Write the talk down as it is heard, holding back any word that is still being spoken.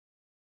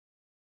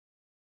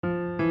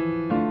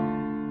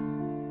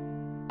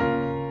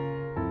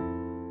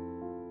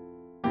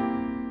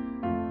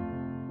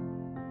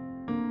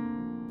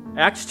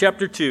Acts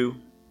chapter 2,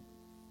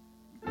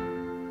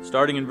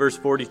 starting in verse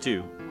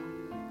 42.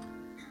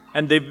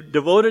 And they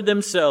devoted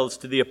themselves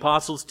to the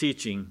apostles'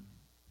 teaching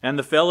and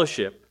the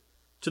fellowship,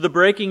 to the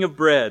breaking of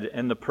bread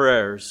and the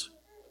prayers.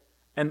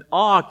 And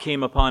awe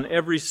came upon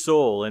every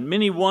soul, and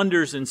many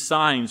wonders and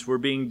signs were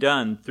being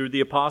done through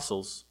the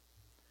apostles.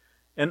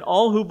 And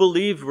all who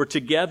believed were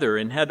together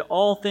and had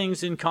all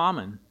things in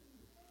common.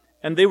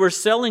 And they were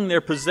selling their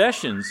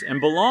possessions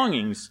and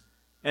belongings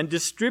and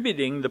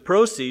distributing the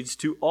proceeds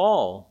to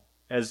all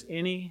as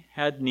any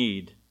had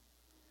need.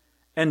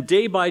 And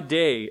day by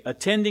day,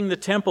 attending the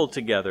temple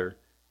together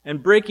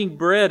and breaking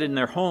bread in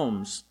their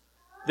homes,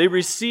 they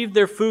received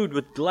their food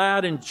with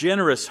glad and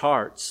generous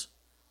hearts,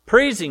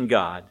 praising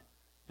God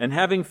and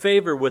having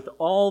favor with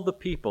all the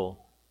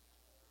people.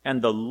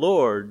 And the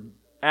Lord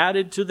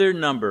added to their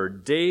number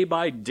day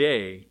by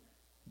day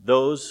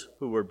those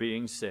who were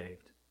being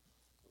saved.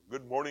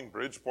 Good morning,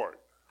 Bridgeport.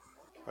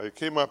 I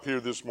came up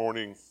here this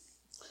morning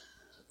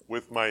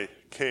with my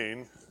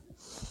cane,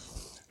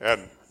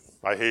 and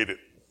I hate it.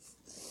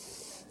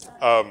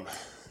 And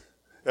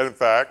in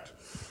fact,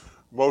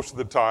 most of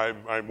the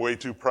time I'm way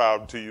too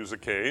proud to use a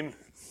cane,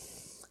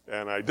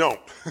 and I don't.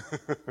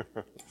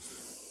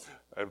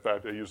 In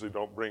fact, I usually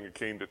don't bring a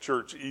cane to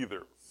church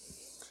either.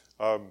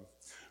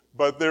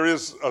 But there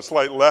is a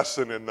slight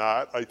lesson in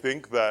that. I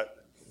think that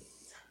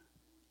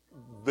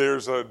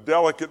there's a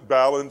delicate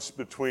balance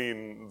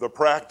between the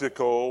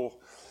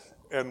practical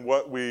and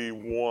what we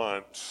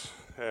want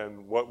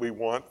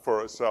for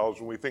ourselves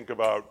when we think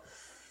about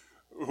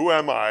who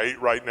am I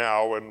right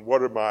now and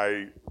what are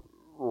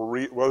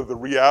the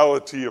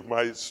reality of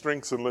my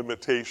strengths and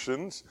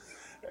limitations,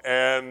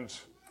 and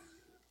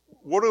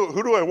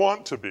who do I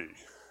want to be,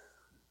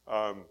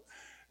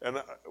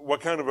 and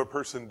what kind of a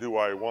person do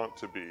I want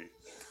to be?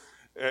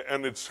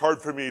 And it's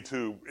hard for me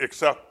to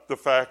accept the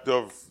fact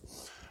of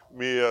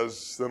me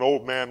as an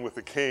old man with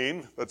a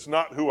cane. That's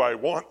not who I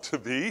want to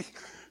be.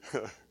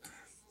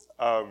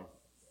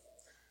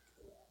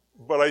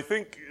 But I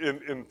think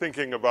in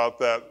thinking about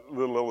that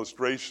little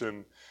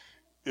illustration,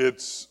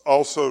 it's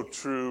also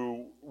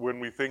true when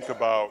we think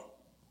about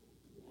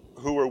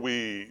who are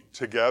we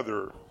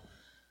together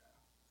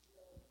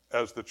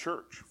as the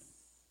church.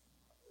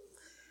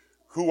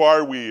 Who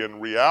are we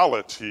in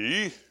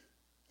reality?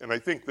 And I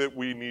think that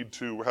we need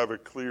to have a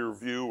clear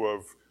view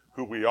of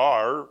who we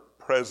are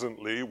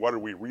presently. What are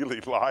we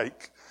really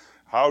like?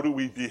 How do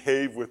we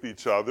behave with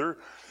each other?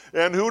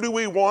 And who do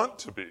we want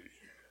to be?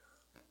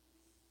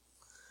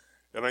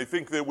 And I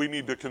think that we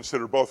need to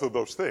consider both of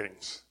those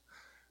things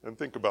and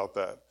think about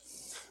that.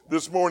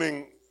 This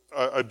morning,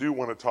 I do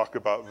want to talk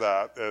about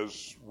that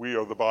as we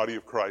are the body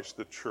of Christ,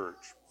 the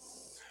church.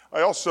 I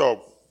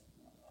also,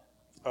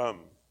 a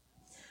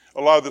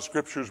lot of the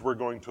scriptures we're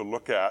going to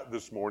look at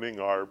this morning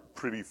are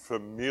pretty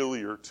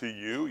familiar to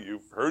you.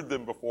 You've heard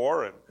them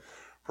before and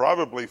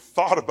probably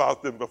thought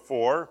about them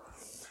before.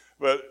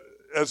 But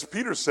as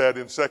Peter said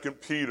in 2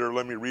 Peter,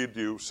 let me read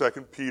you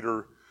 2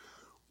 Peter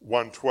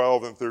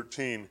 1:12 and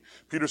 13.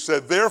 Peter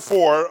said,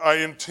 "Therefore I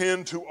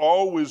intend to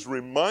always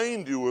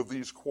remind you of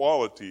these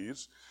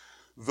qualities,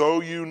 though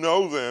you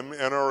know them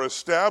and are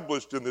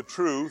established in the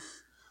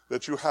truth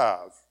that you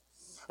have.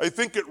 I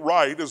think it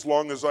right, as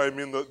long as I'm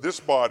in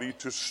this body,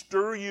 to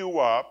stir you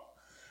up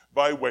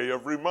by way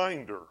of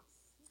reminder."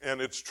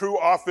 And it's true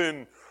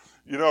often,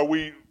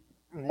 we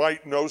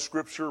might know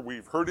Scripture,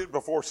 we've heard it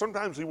before.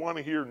 Sometimes we want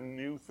to hear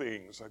new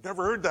things. I've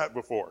never heard that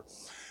before.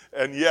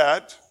 And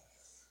yet,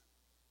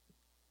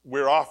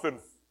 we're often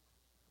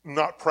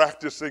not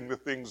practicing the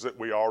things that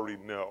we already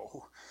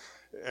know.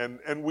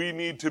 And we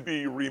need to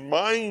be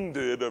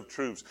reminded of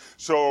truths.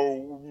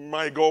 So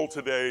my goal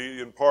today,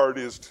 in part,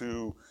 is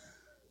to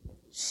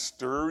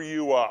stir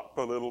you up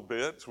a little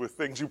bit with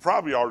things you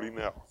probably already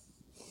know.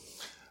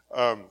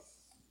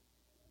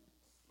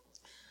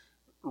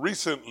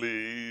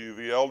 Recently,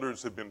 the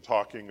elders have been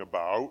talking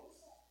about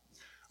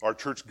our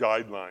church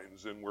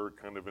guidelines, and we're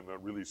kind of in a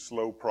really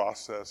slow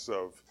process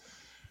of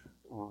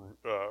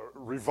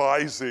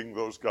revising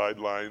those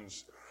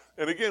guidelines.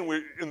 And again,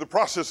 we're in the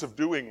process of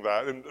doing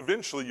that, and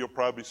eventually you'll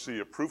probably see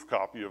a proof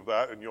copy of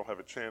that, and you'll have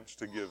a chance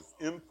to give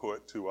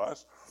input to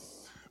us.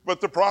 But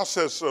the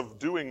process of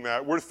doing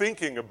that, we're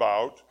thinking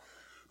about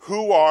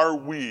who are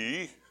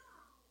we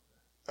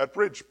at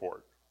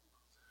Bridgeport?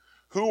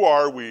 Who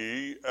are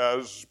we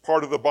as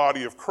part of the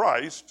body of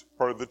Christ,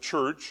 part of the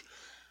church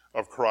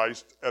of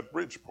Christ at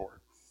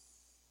Bridgeport?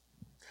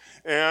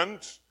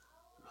 And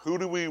who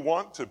do we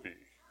want to be?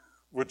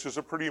 Which is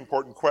a pretty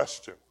important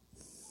question.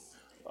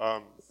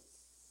 And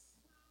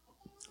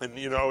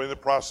in the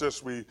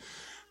process we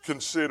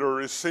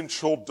consider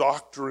essential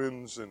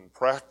doctrines and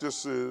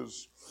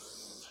practices,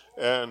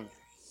 and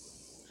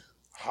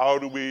how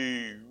do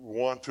we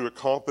want to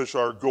accomplish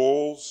our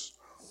goals?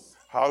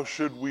 How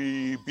should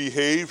we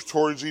behave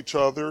towards each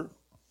other?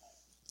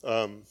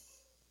 Somewhere's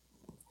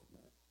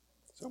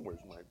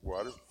my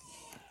water.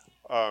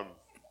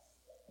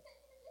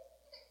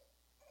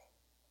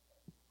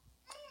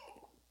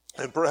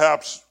 And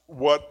perhaps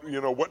what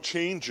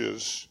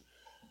changes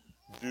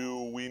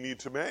do we need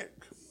to make?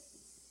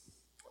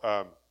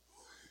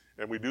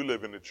 And we do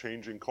live in a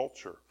changing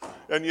culture.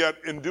 And yet,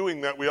 in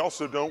doing that, we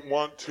also don't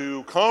want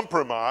to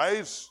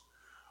compromise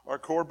our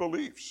core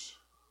beliefs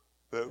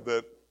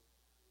that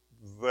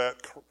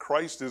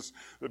Christ is,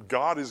 that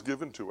God is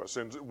given to us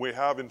and we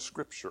have in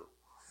Scripture.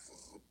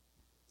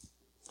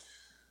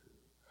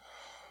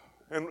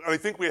 And I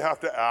think we have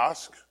to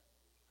ask,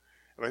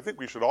 and I think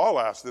we should all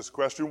ask this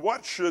question,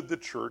 what should the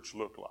church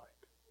look like?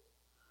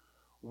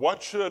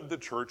 What should the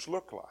church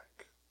look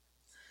like?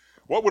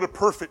 What would a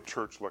perfect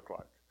church look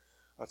like?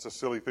 That's a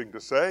silly thing to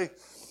say.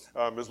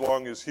 As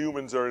long as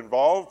humans are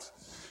involved,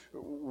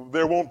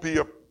 there won't be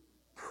a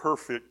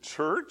perfect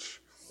church,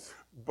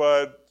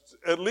 but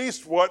at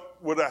least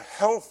what would a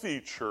healthy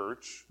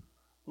church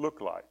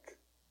look like?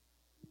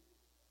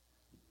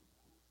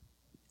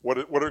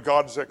 What are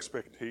God's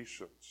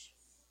expectations?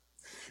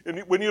 And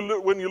when you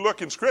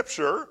look in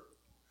Scripture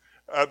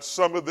at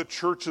some of the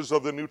churches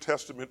of the New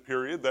Testament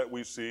period that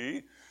we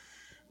see,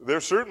 they're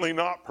certainly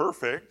not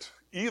perfect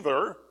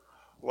either.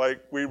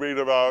 Like we read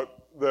about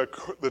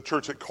the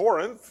church at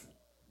Corinth,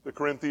 the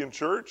Corinthian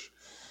church.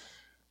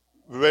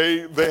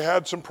 They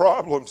had some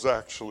problems,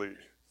 actually.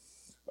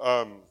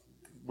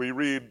 We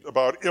read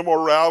about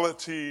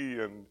immorality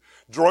and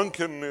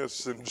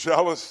drunkenness and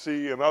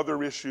jealousy and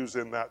other issues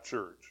in that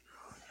church.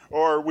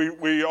 Or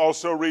we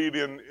also read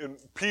in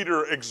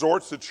Peter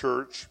exhorts the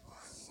church.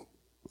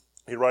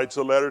 He writes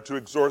a letter to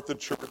exhort the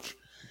church.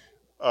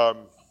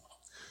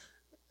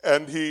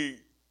 And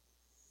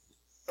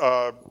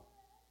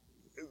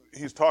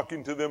he's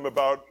talking to them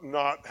about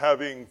not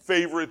having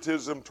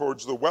favoritism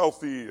towards the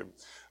wealthy and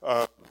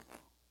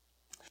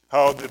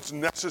how it's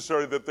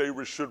necessary that they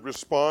should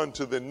respond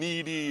to the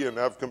needy and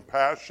have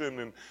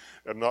compassion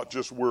and not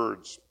just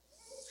words.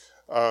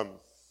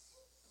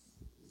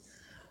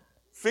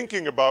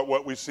 Thinking about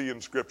what we see in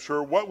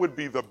Scripture, what would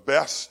be the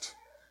best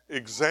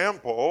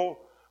example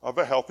of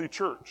a healthy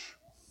church?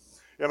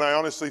 And I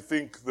honestly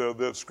think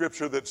the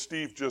Scripture that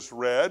Steve just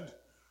read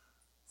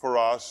for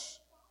us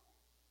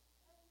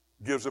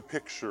gives a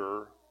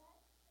picture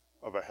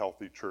of a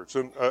healthy church.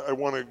 And I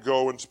want to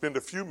go and spend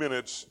a few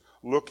minutes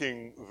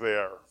looking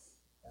there.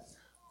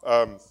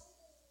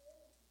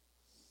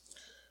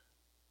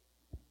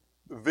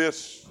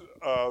 This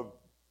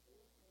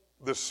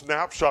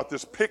snapshot,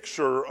 this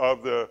picture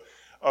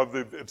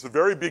it's the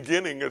very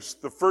beginning. It's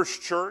the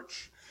first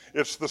church.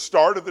 It's the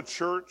start of the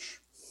church.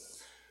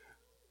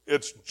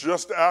 It's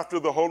just after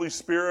the Holy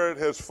Spirit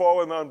has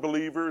fallen on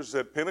believers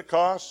at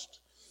Pentecost.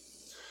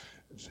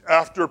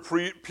 After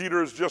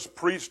Peter's just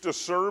preached a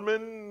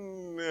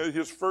sermon,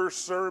 his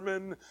first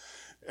sermon,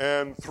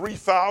 and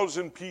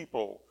 3,000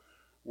 people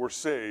were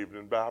saved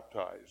and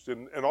baptized.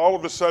 And all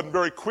of a sudden,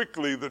 very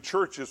quickly, the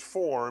church is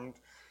formed,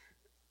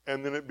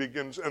 and then it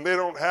begins. And they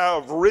don't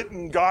have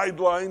written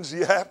guidelines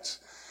yet.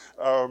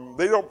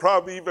 They don't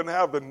probably even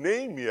have a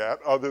name yet,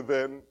 other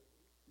than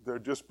they're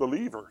just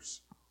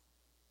believers.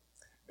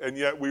 And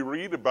yet we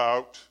read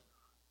about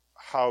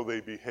how they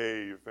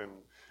behave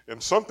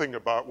and something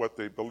about what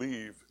they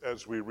believe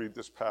as we read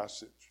this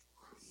passage.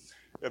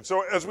 And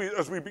so as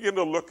we begin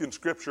to look in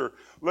Scripture,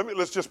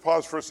 let's just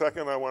pause for a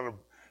second. I want to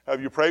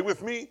have you pray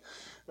with me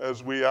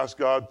as we ask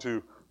God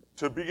to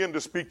begin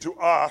to speak to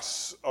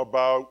us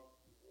about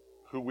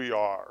who we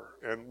are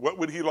and what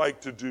would He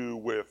like to do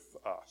with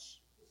us.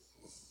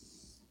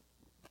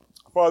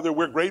 Father,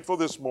 we're grateful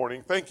this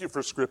morning. Thank you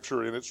for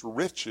Scripture and its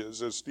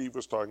riches, as Steve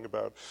was talking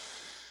about.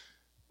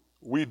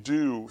 We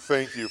do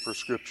thank you for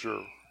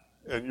Scripture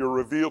and your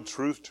revealed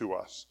truth to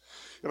us.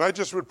 And I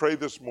just would pray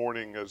this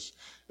morning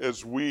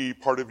as we,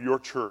 part of your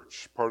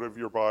church, part of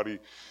your body,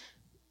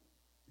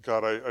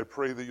 God, I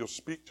pray that you'll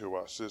speak to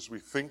us as we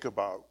think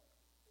about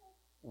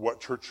what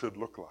church should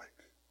look like,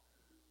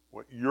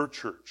 what your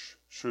church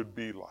should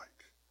be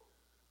like.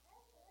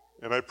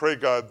 And I pray,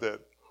 God,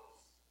 that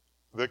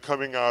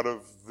coming out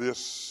of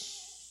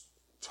this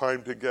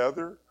time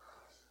together,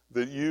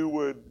 that you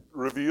would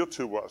reveal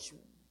to us,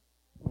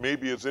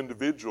 maybe as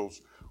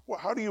individuals, well,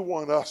 how do you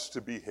want us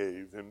to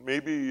behave? And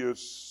maybe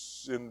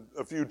it's in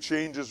a few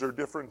changes or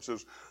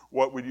differences,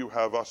 what would you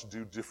have us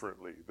do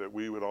differently that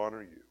we would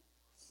honor you?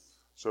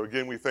 So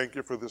again, we thank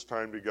you for this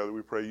time together.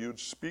 We pray you'd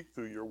speak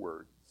through your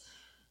word.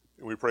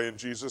 And we pray in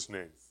Jesus'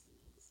 name.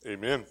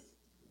 Amen.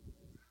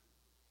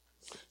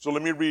 So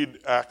let me read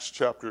Acts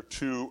chapter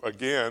 2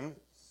 again.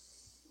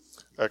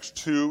 Acts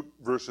 2,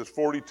 verses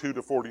 42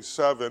 to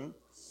 47.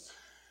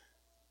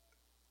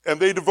 And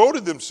they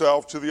devoted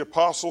themselves to the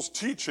apostles'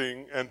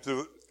 teaching and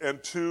to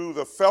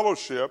the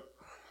fellowship,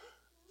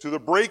 to the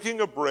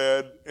breaking of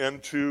bread,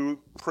 and to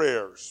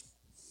prayers.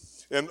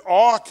 And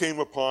awe came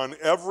upon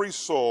every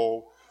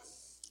soul,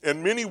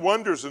 and many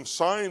wonders and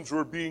signs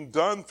were being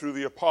done through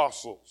the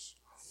apostles.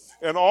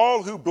 And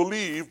all who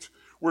believed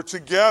were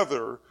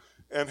together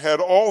and had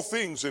all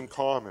things in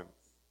common.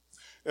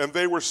 And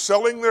they were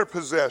selling their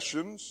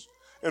possessions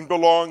and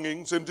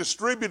belongings and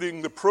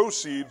distributing the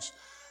proceeds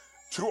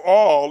to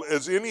all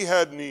as any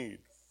had need.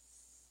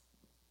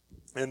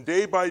 And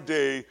day by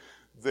day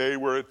They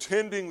were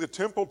attending the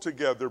temple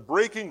together,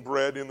 breaking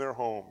bread in their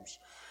homes.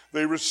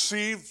 They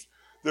received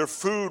their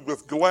food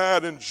with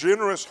glad and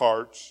generous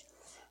hearts,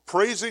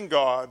 praising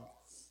God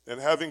and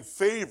having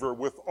favor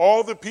with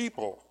all the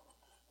people.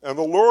 And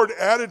the Lord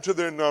added to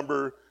their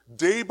number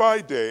day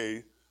by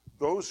day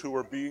those who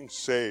were being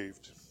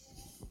saved.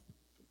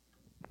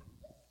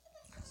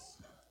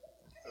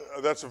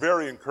 That's a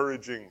very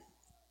encouraging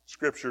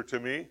scripture to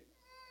me.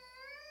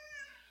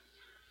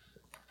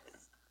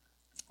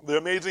 The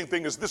amazing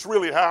thing is this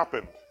really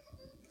happened.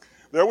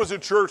 There was a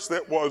church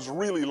that was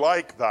really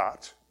like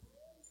that.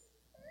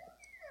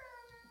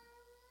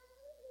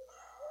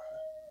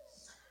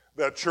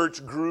 That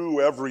church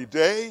grew every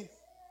day.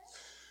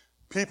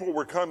 People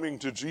were coming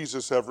to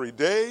Jesus every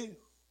day.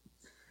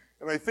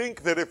 And I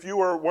think that if you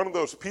were one of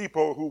those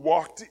people who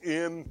walked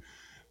in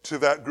to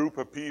that group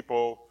of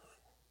people,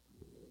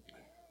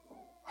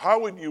 how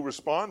would you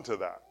respond to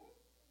that?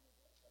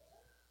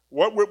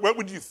 What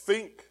would you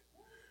think?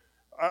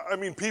 I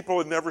mean, people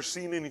had never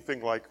seen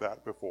anything like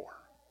that before.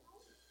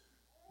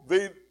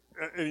 And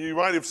you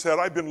might have said,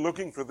 I've been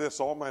looking for this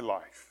all my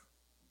life.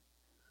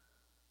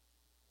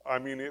 I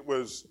mean, it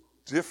was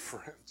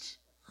different.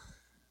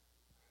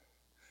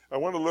 I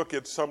want to look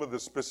at some of the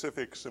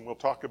specifics, and we'll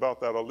talk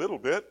about that a little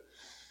bit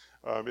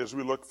as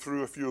we look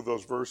through a few of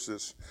those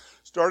verses.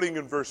 Starting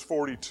in verse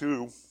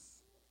 42,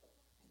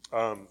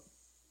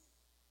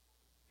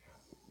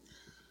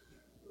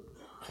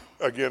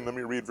 again, let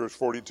me read verse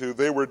 42.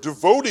 They were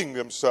devoting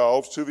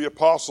themselves to the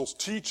apostles'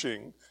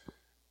 teaching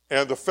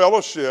and the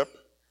fellowship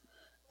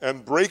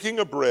and breaking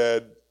of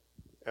bread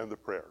and the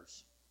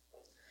prayers.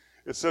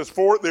 It says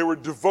they were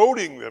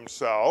devoting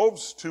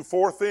themselves to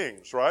four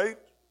things, right?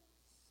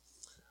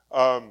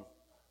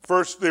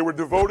 First, they were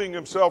devoting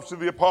themselves to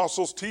the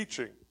apostles'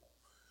 teaching.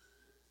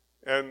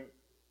 And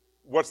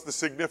what's the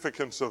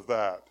significance of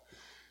that?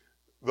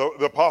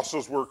 The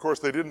apostles were, of course,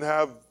 they didn't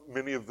have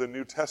many of the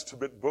New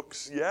Testament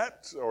books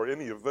yet, or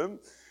any of them.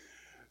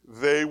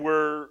 They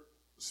were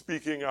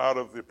speaking out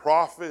of the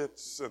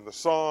prophets and the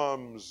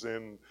Psalms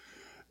and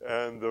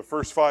the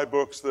first 5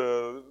 books,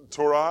 the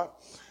Torah.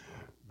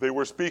 They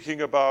were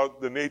speaking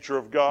about the nature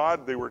of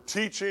God. They were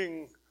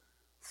teaching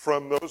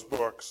from those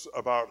books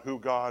about who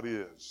God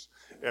is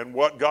and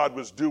what God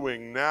was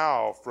doing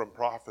now from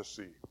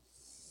prophecy.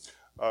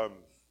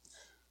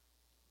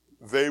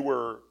 They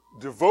were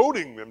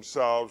devoting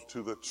themselves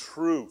to the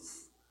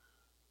truth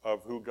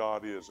of who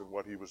God is and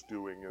what he was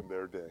doing in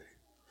their day.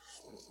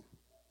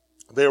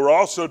 They were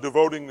also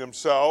devoting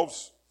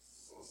themselves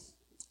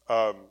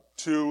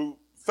to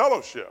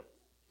fellowship.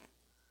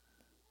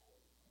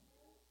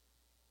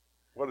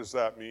 What does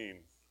that mean?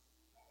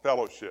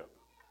 Fellowship.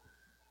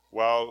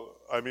 Well,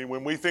 I mean,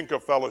 when we think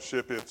of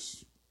fellowship,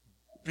 it's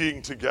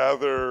being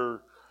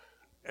together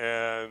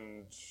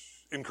and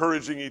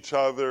encouraging each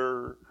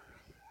other,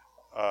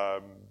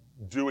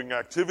 doing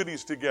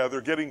activities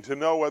together, getting to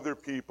know other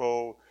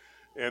people,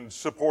 and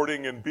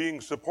supporting and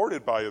being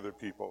supported by other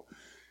people.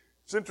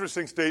 It's an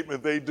interesting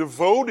statement. They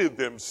devoted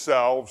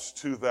themselves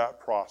to that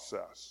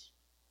process.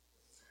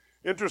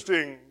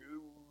 Interesting,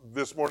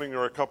 this morning there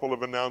are a couple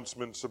of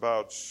announcements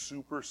about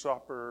Super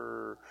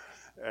Supper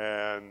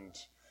and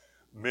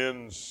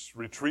men's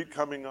retreat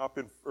coming up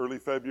in early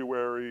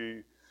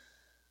February.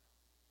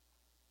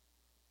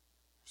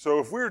 So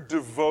if we're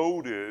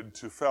devoted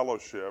to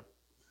fellowship,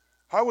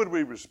 how would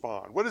we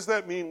respond? What does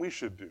that mean we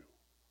should do?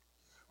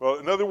 Well,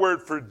 another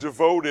word for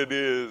devoted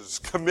is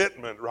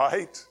commitment,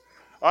 right?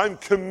 I'm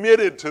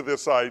committed to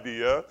this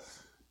idea.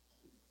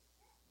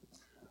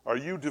 Are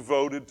you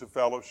devoted to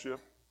fellowship?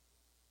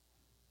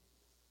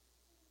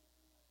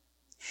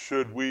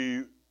 Should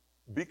we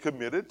be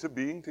committed to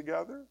being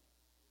together?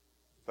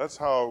 That's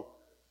how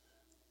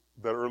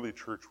that early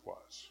church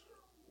was.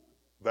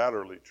 That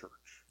early church.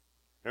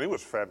 And it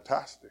was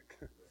fantastic.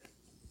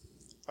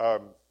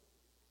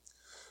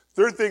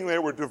 Third thing they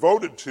were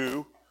devoted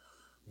to,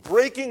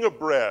 breaking of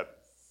bread.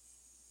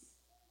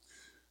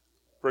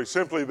 Very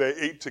simply, they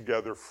ate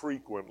together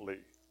frequently.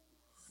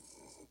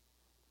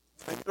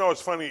 And you know,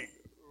 it's funny,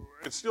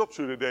 it's still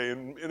true today.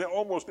 In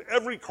almost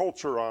every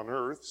culture on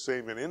earth,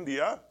 same in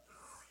India,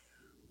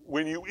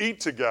 when you eat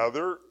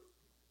together,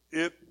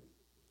 it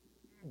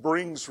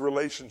brings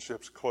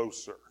relationships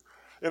closer.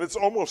 And it's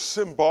almost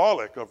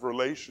symbolic of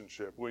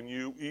relationship when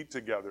you eat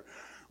together.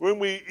 When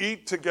we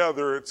eat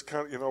together, it's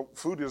kind of,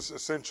 food is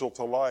essential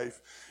to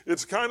life.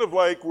 It's kind of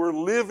like we're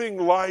living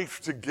life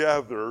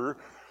together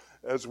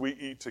as we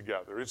eat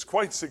together. It's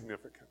quite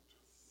significant.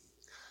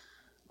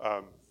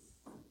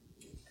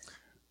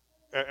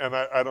 And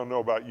I don't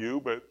know about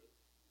you, but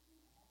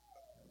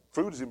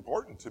food is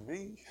important to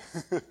me.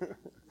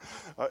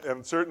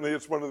 And certainly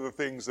it's one of the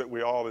things that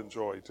we all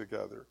enjoy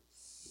together.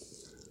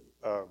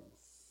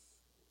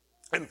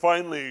 And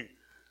finally,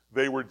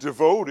 they were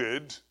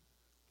devoted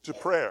to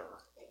prayer.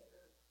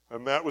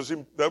 And that was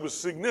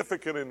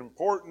significant and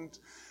important.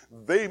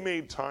 They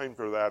made time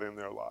for that in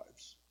their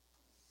lives.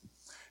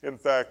 In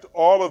fact,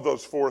 all of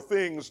those four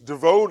things,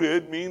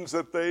 devoted means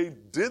that they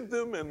did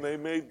them and they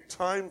made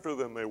time for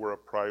them. They were a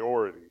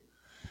priority.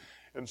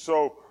 And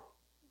so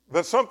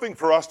that's something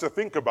for us to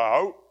think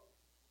about.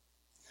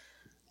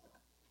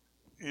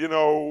 You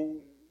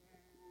know,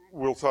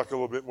 we'll talk a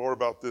little bit more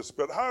about this,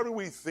 but how do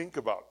we think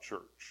about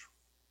church?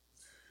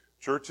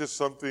 Church is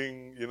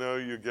something, you know,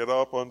 you get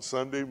up on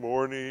Sunday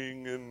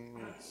morning and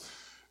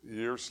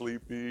you're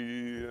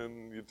sleepy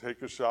and you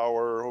take a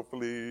shower,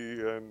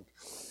 hopefully, and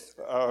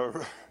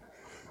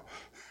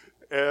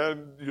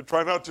you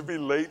try not to be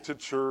late to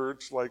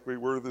church like we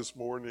were this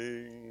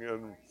morning.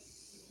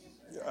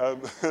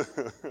 And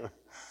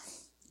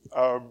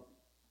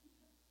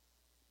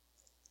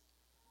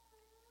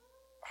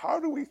how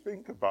do we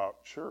think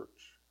about church?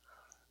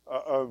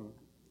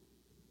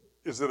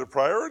 Is it a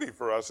priority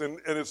for us? And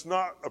it's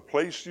not a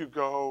place you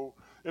go,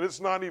 and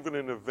it's not even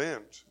an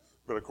event,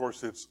 but of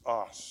course it's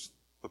us,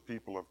 the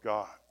people of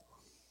God.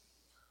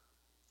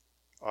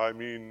 I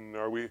mean,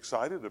 are we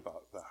excited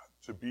about that,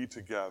 to be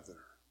together?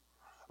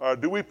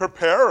 Do we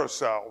prepare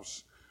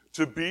ourselves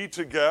to be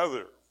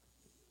together?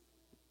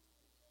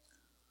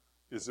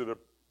 Is it a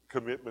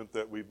commitment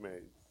that we've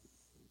made?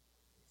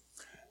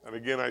 And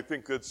again, I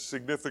think it's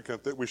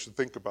significant that we should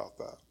think about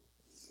that.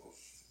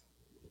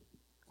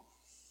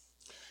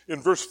 In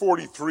verse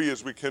 43,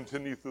 as we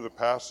continue through the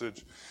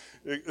passage,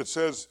 it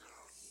says,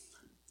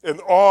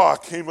 "And awe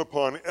came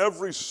upon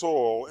every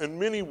soul, and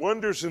many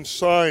wonders and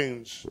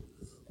signs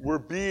were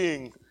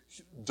being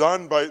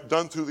done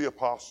through the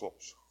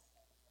apostles."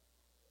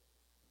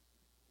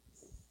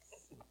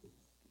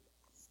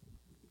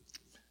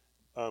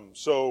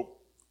 So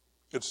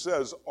it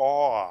says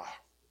awe.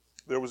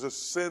 There was a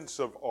sense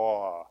of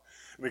awe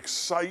and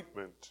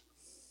excitement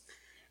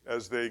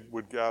as they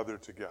would gather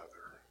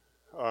together.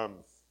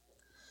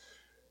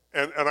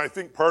 And I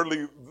think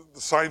partly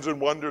the signs and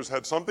wonders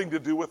had something to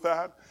do with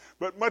that,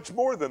 but much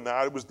more than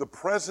that, it was the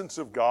presence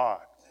of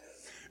God.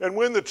 And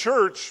when the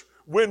church,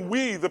 when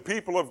we, the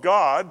people of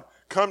God,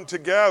 come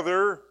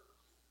together,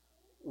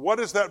 what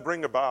does that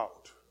bring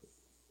about?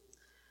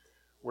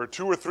 Where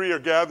 2 or 3 are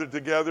gathered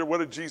together, what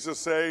did Jesus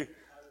say?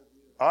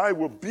 I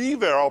will be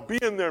there. I'll be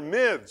in their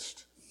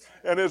midst.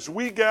 And as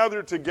we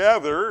gather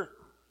together,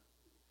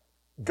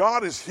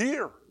 God is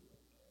here.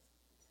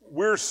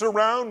 We're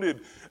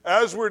surrounded,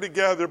 as we're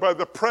together, by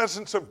the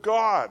presence of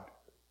God.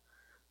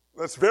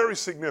 That's very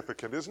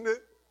significant, isn't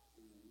it?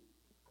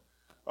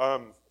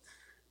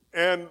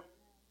 And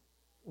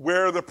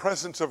where the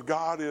presence of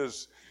God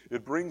is,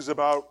 it brings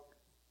about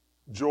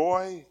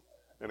joy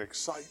and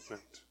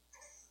excitement.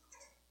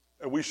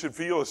 And we should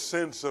feel a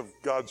sense of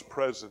God's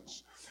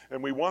presence.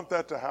 And we want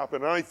that to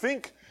happen. And I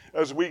think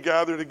as we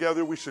gather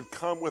together, we should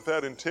come with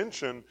that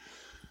intention.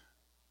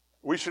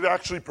 We should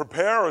actually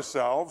prepare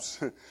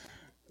ourselves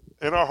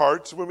in our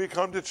hearts when we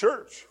come to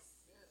church.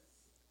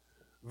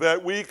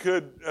 That we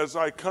could, as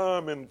I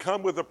come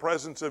with the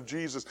presence of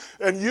Jesus,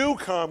 and you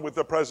come with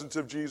the presence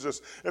of Jesus,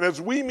 and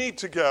as we meet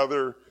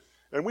together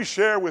and we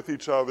share with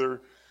each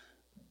other,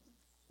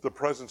 the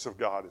presence of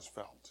God is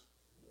felt.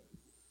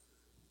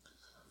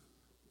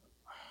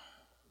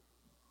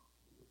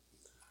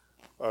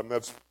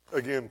 That's,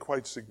 again,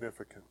 quite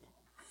significant.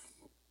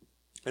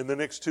 In the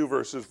next 2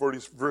 verses,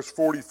 verse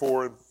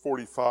 44 and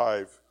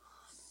 45,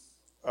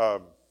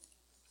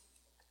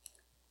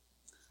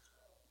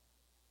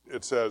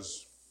 it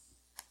says,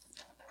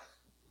 I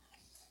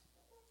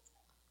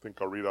think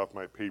I'll read off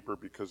my paper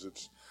because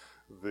it's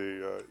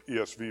the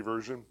ESV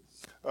version.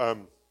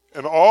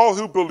 And all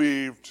who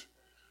believed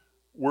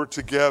were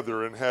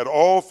together and had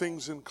all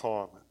things in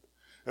common.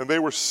 And they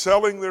were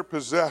selling their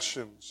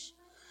possessions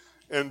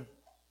and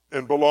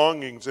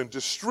belongings and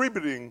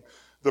distributing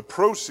the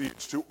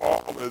proceeds to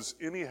all as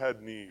any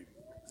had need.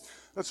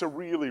 That's a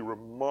really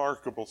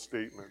remarkable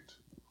statement.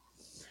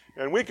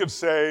 And we could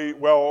say,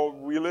 well,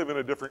 we live in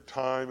a different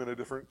time, in a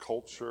different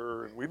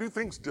culture, and we do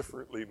things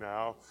differently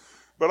now.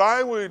 But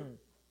I would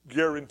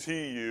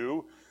guarantee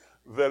you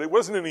that it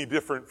wasn't any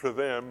different for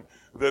them,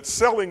 that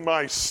selling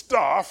my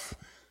stuff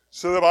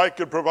so that I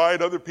could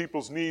provide other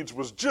people's needs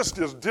was just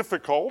as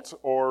difficult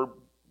or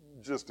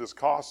just as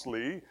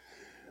costly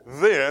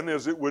then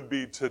as it would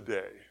be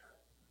today.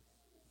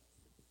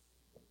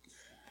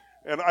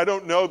 And I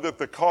don't know that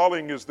the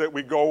calling is that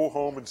we go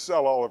home and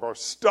sell all of our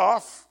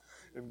stuff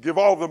and give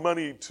all the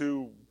money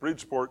to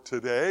Bridgeport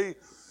today.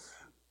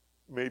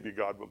 Maybe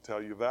God will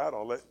tell you that.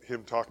 I'll let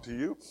him talk to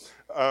you.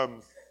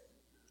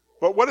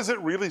 But what does it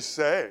really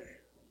say?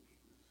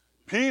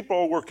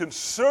 People were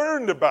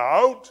concerned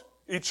about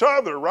each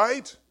other,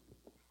 right?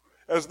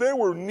 As there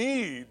were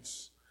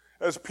needs,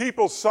 as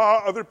people saw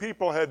other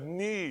people had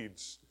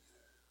needs,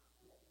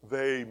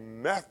 they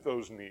met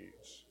those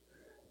needs.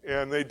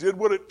 And they did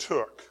what it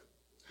took.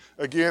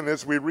 Again,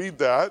 as we read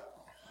that,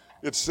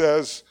 it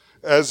says,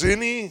 as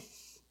any,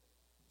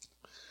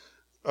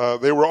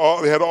 they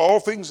had all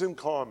things in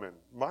common.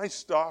 My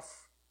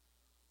stuff,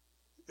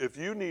 if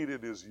you need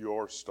it, is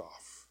your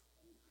stuff.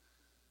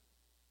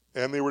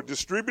 And they were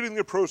distributing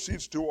the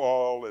proceeds to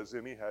all as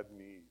any had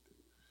need.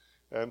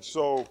 And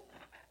so,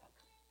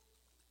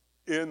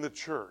 in the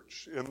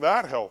church, in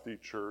that healthy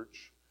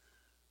church,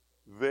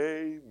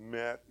 they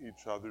met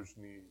each other's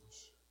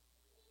needs.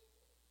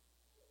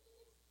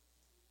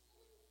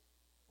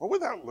 What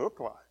would that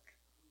look like?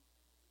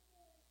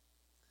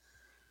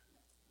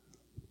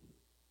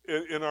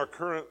 In our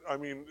current,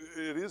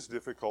 it is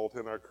difficult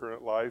in our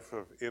current life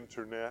of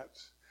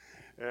internet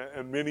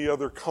and many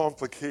other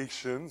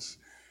complications.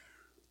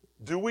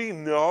 Do we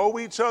know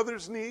each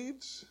other's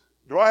needs?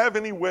 Do I have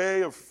any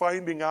way of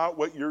finding out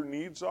what your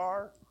needs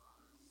are?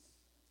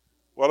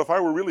 Well, if I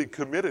were really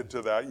committed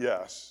to that,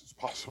 yes, it's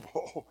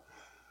possible.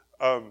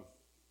 What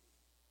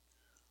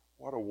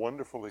a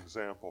wonderful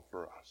example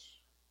for us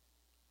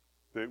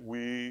that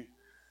we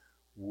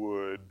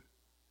would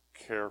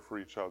care for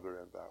each other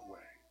in that way.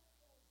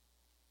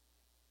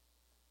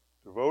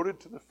 Devoted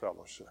to the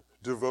fellowship.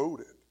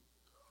 Devoted.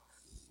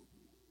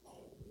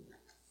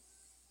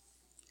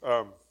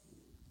 And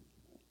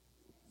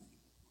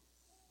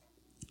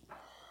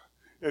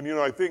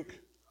I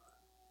think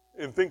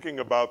in thinking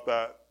about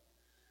that,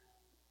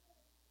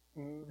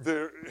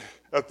 there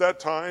at that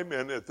time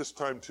and at this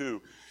time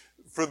too,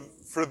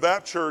 for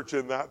that church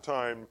in that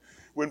time,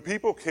 when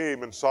people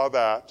came and saw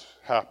that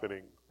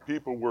happening,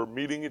 people were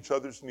meeting each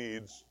other's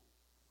needs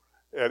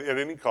at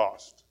any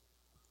cost.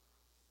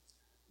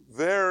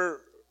 Nowhere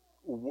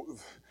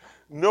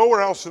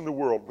else in the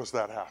world was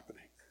that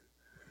happening.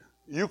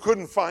 You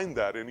couldn't find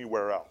that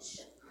anywhere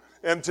else.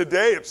 And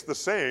today it's the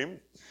same.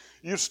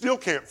 You still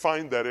can't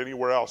find that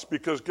anywhere else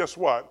because guess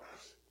what?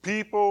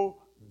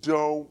 People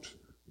don't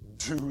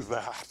do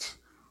that.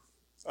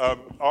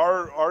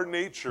 Our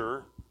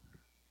nature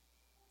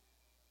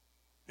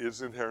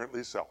is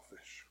inherently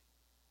selfish.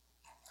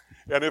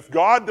 And if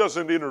God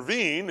doesn't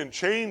intervene and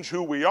change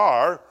who we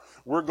are,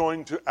 we're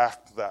going to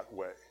act that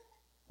way.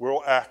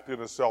 We'll act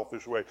in a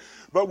selfish way.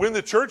 But when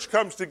the church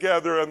comes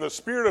together and the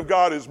Spirit of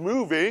God is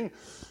moving,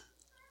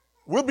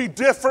 we'll be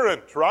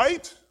different,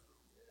 right?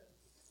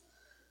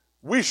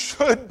 We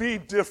should be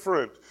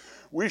different.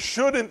 We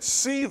shouldn't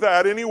see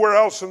that anywhere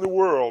else in the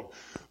world.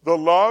 The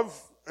love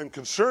and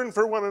concern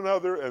for one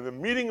another and the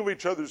meeting of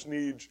each other's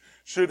needs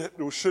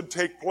should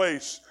take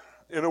place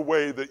in a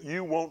way that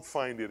you won't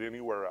find it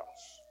anywhere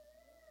else.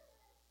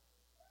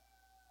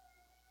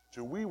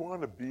 Do we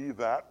want to be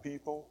that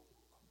people?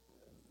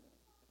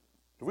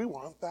 Do we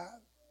want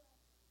that?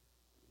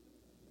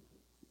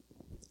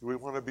 Do we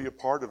want to be a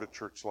part of a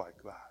church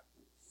like that?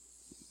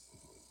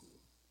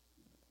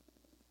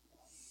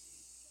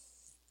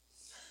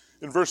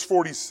 In verse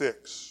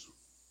 46, it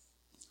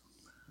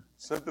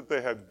said that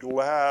they had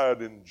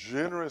glad and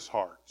generous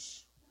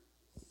hearts.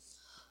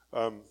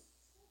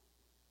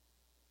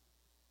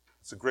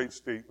 It's a great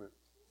statement.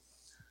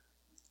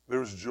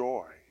 There's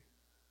joy.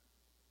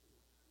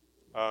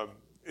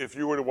 If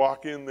you were to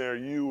walk in there,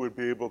 you would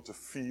be able to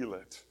feel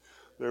it.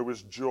 There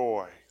was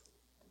joy.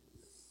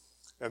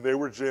 And they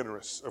were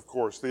generous, of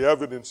course. The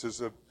evidence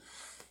is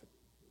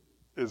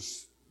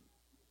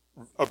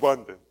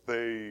abundant.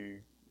 They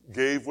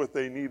gave what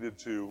they needed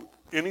to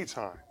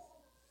anytime.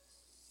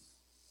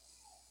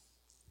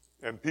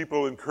 And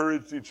people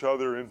encouraged each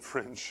other in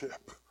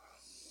friendship.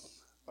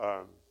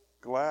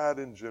 Glad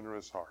and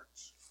generous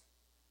hearts.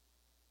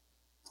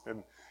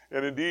 And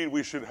indeed,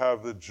 we should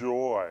have the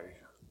joy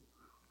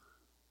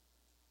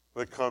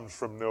that comes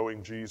from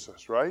knowing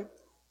Jesus, right?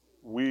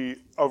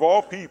 We, of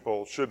all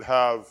people, should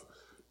have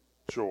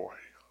joy.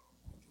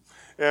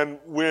 And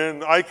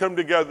when I come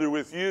together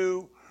with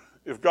you,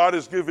 if God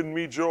has given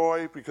me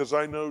joy because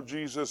I know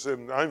Jesus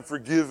and I'm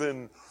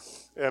forgiven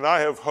and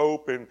I have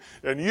hope and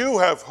you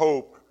have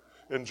hope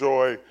and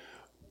joy,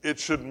 it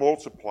should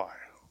multiply.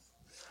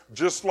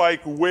 Just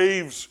like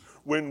waves,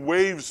 when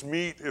waves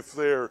meet, if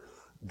they're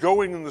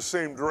going in the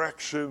same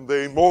direction,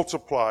 they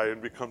multiply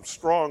and become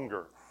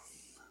stronger.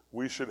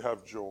 We should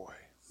have joy.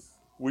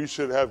 We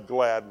should have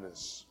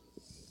gladness.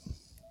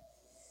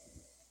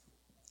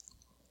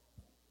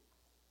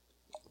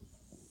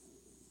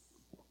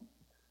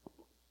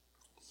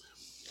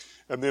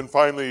 And then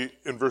finally,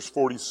 in verse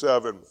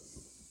 47,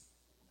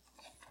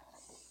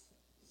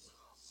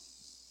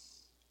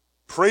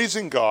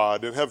 praising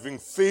God and having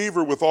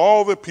favor with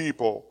all the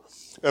people,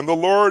 and the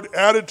Lord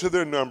added to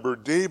their number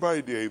day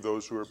by day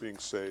those who are being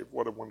saved.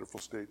 What a wonderful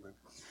statement.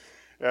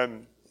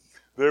 And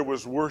there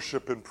was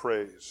worship and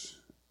praise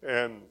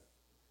and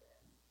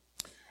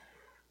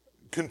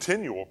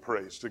continual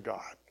praise to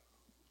God.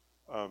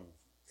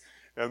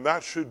 And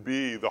that should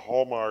be the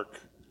hallmark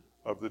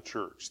of the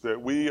church, that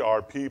we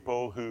are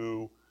people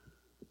who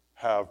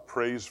have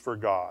praise for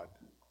God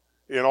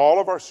in all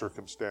of our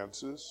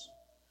circumstances.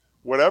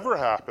 Whatever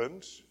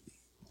happens,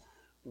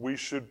 we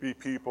should be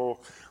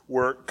people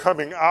where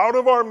coming out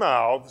of our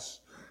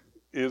mouths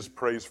is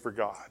praise for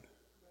God.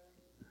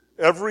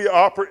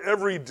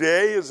 Every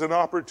day is an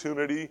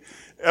opportunity.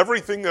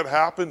 Everything that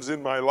happens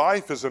in my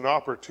life is an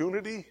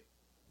opportunity.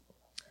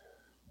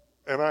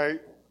 And I'm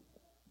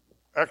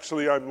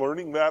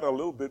learning that a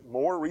little bit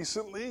more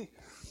recently.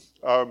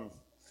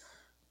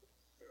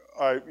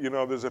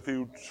 There's a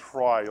few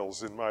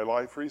trials in my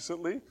life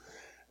recently,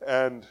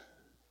 and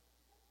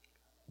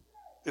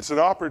it's an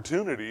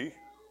opportunity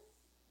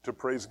to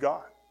praise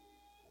God.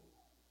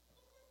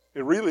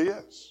 It really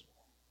is.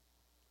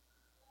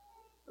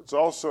 It's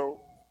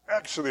also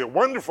actually a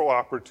wonderful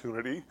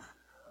opportunity,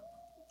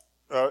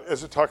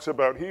 as it talks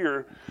about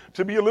here,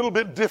 to be a little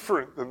bit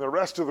different than the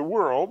rest of the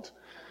world,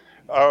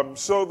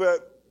 so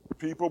that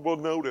people will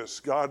notice.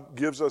 God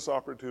gives us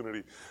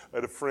opportunity. I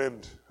had a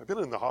friend, I've been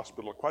in the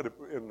hospital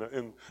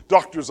in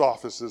doctor's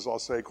offices, I'll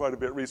say, quite a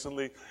bit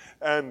recently,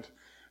 and,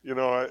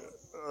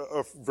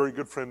 a very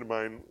good friend of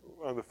mine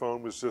on the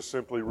phone was just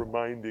simply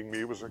reminding me,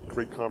 it was a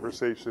great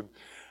conversation,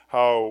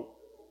 how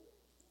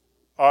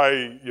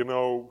I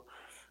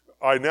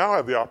now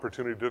have the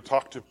opportunity to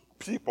talk to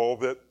people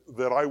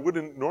that I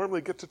wouldn't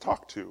normally get to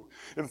talk to.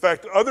 In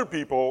fact, other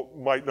people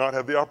might not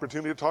have the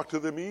opportunity to talk to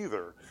them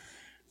either.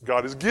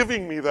 God is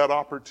giving me that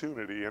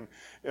opportunity,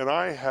 and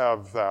I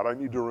have that. I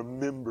need to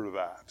remember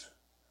that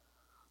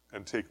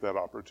and take that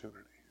opportunity.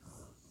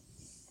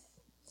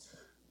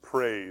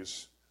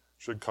 Praise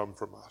should come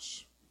from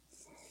us.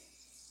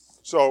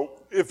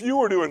 So, if you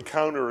were to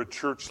encounter a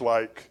church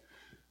like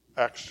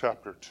Acts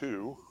chapter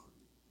 2,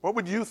 what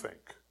would you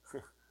think?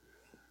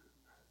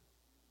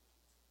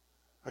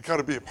 I got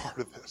to be a part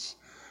of this.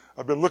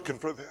 I've been looking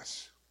for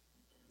this.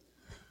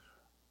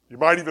 You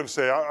might even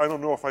say, I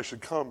don't know if I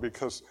should come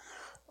because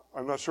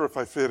I'm not sure if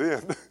I fit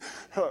in.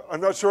 I'm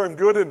not sure I'm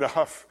good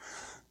enough.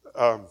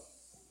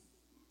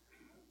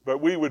 But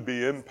we would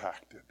be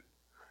impacted.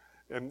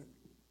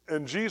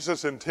 And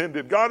Jesus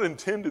intended, God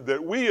intended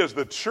that we as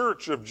the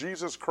church of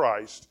Jesus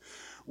Christ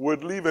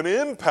would leave an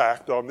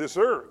impact on this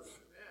earth.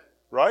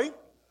 Right?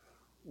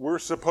 We're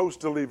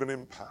supposed to leave an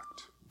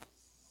impact.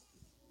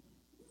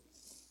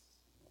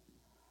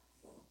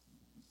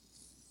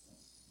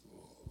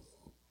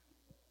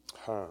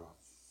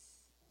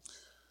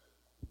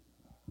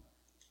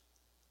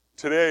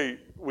 Today,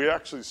 we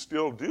actually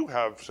still do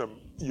have some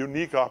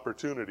unique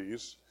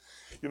opportunities.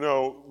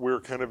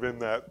 We're kind of in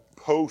that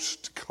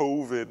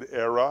post-COVID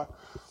era,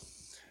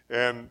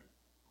 and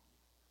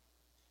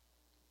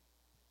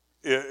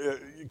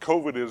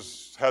COVID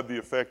has had the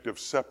effect of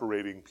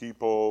separating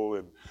people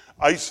and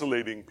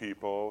isolating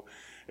people,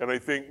 and I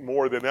think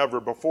more than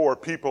ever before,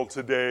 people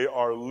today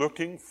are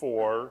looking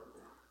for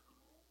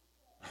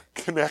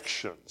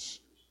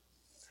connections.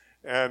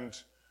 And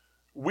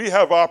we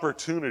have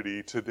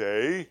opportunity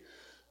today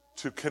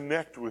to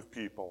connect with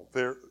people.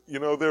 They're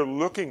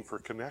looking for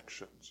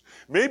connections.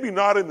 Maybe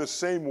not in the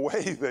same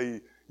way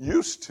they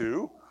used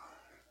to,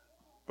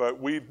 but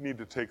we need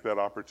to take that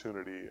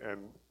opportunity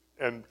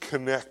and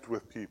connect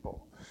with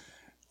people.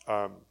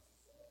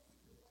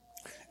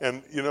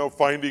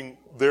 Finding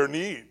their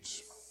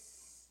needs.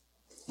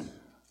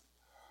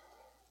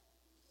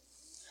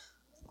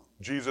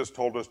 Jesus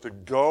told us to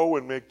go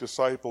and make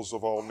disciples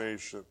of all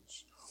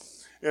nations.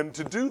 And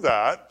to do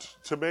that,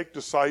 to make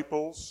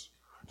disciples,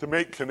 to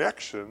make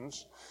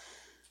connections,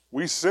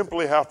 we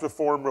simply have to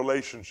form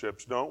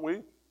relationships, don't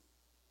we?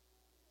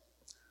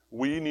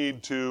 We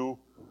need to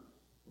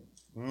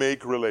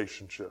make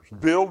relationships,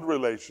 build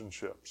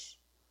relationships.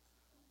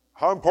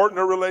 How important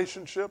are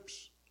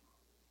relationships?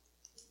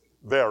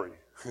 Very.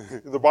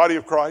 In the body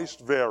of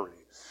Christ, very.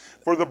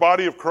 For the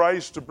body of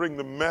Christ to bring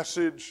the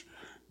message,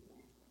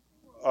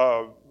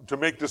 to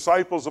make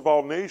disciples of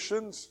all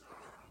nations,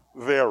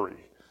 very.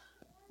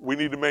 We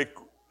need to make,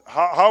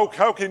 how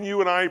can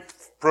you and I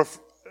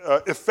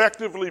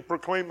effectively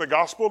proclaim the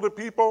gospel to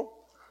people?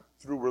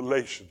 Through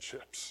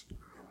relationships.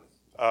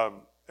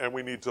 And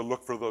we need to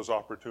look for those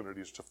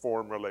opportunities to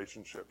form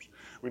relationships.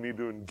 We need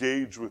to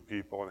engage with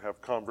people and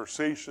have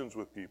conversations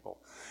with people.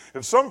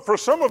 And for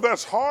some of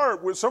that's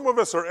hard. Some of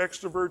us are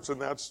extroverts, and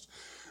that's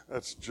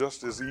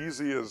just as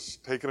easy as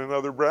taking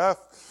another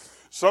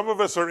breath. Some of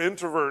us are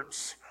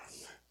introverts,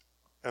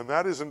 and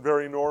that isn't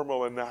very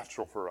normal and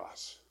natural for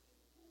us.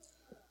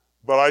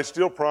 But I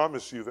still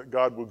promise you that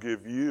God will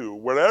give you,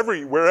 wherever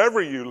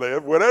you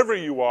live, whatever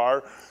you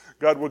are,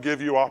 God will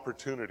give you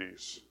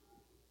opportunities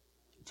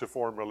to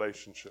form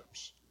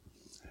relationships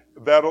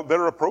that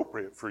are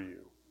appropriate for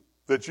you,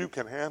 that you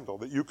can handle,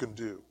 that you can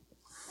do.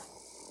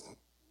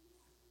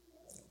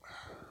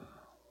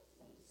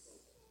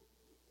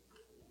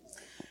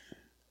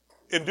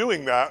 In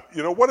doing that,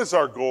 what is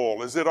our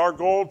goal? Is it our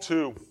goal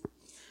to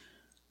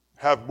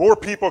have more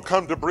people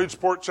come to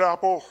Bridgeport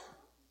Chapel?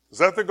 Is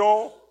that the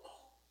goal?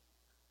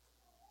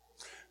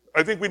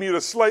 I think we need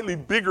a slightly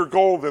bigger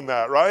goal than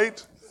that,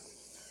 right?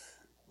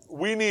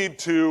 We need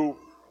to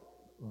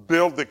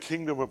build the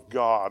kingdom of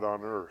God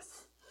on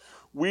earth.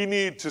 We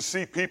need to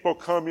see people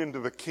come into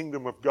the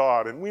kingdom of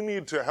God, and we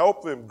need to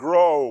help them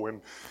grow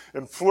and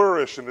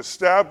flourish and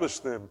establish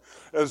them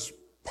as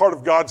part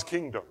of God's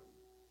kingdom.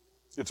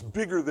 It's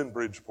bigger than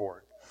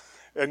Bridgeport.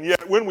 And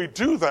yet, when we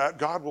do that,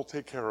 God will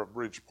take care of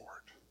Bridgeport.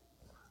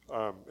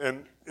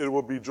 And it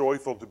will be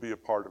joyful to be a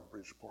part of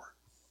Bridgeport.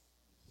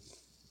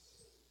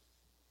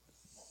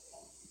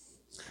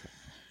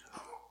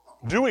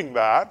 Doing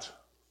that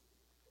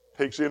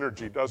takes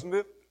energy, doesn't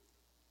it?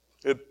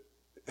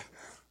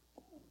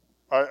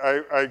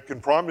 I can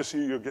promise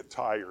you'll get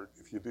tired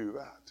if you do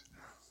that.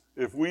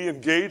 If we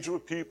engage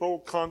with people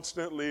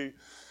constantly,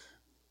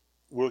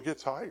 we'll get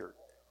tired.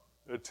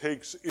 It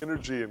takes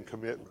energy and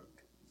commitment.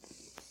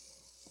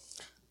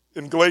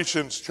 In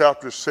Galatians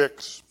chapter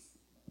 6,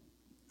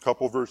 a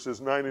couple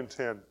verses 9 and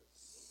 10,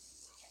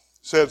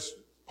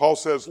 Paul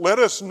says, "Let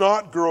us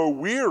not grow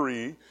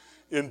weary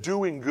in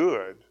doing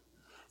good,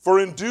 for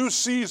in due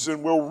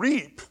season we'll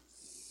reap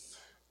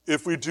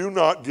if we do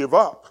not give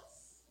up.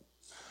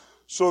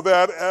 So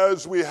that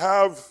as we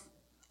have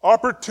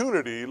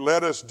opportunity,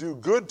 let us do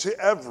good to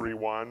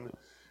everyone,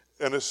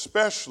 and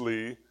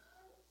especially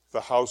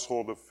the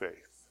household of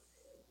faith."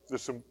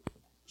 There's some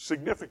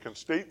significant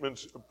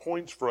statements,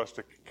 points for us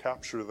to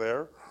capture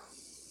there.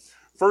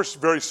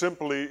 First, very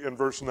simply in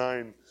verse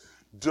 9,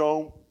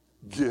 don't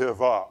give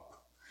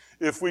up.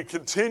 If we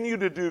continue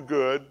to do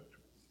good,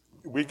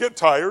 we get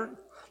tired.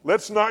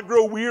 Let's not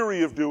grow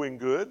weary of doing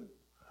good,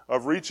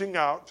 of reaching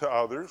out to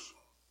others.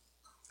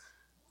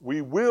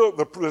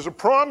 There's a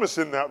promise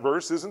in that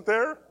verse, isn't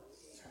there?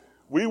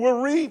 We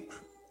will reap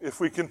if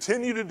we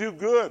continue to do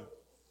good.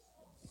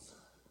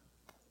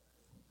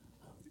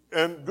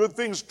 And good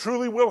things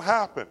truly will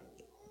happen.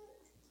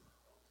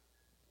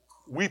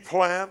 We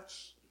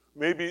plant,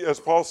 maybe as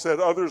Paul said,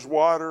 others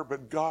water,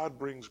 but God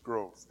brings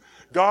growth.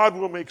 God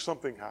will make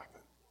something happen.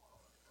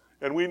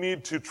 And we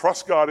need to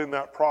trust God in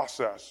that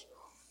process.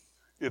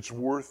 It's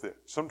worth it.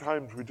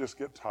 Sometimes we just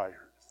get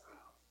tired.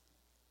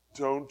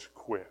 Don't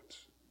quit.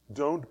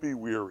 Don't be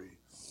weary.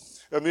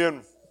 And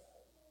then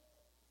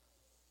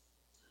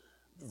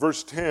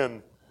verse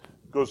 10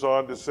 goes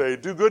on to say,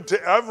 do good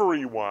to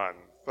everyone.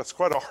 That's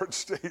quite a hard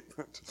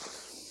statement.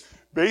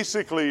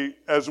 Basically,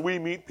 as we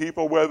meet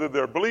people, whether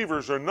they're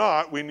believers or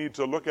not, we need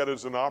to look at it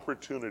as an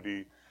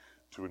opportunity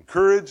to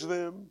encourage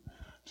them,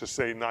 to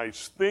say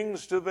nice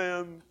things to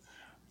them,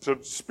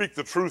 to speak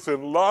the truth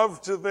in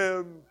love to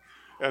them,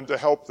 and to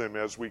help them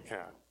as we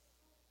can.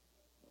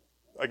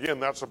 Again,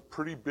 that's a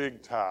pretty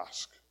big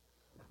task.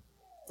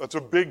 That's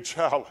a big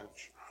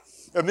challenge.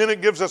 And then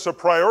it gives us a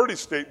priority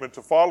statement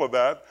to follow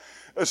that,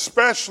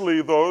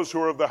 especially those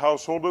who are of the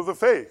household of the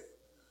faith.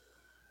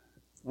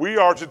 We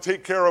are to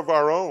take care of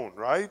our own,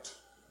 right?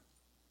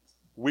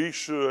 We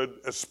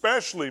should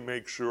especially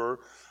make sure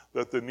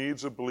that the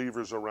needs of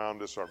believers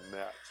around us are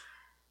met.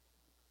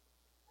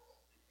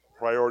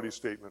 Priority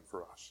statement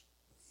for us.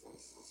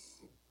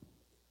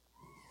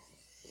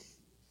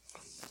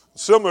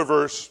 Similar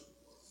verse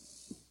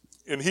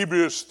in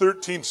Hebrews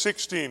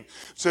 13:16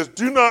 says,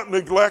 do not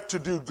neglect to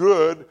do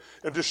good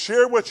and to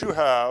share what you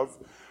have,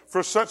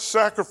 for such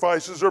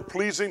sacrifices are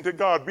pleasing to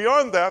God.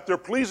 Beyond that, they're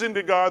pleasing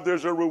to God.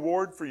 There's a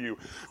reward for you.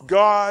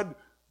 God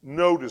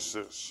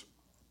notices.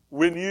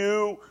 When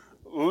you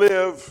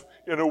live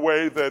in a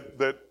way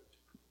that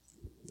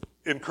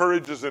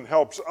encourages and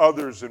helps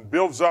others and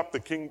builds up the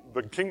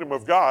kingdom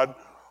of God,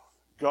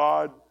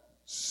 God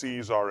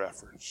sees our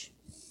efforts.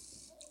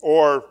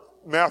 Or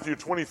Matthew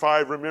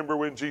 25, remember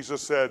when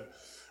Jesus said,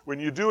 when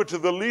you do it to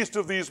the least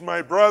of these,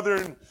 my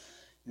brethren,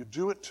 you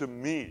do it to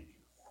me.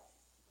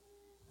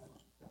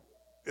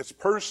 It's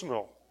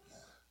personal.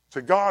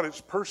 To God,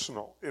 it's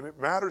personal, and it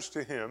matters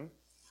to him,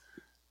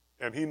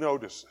 and he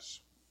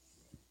notices.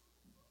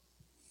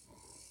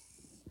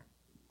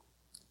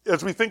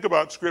 As we think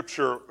about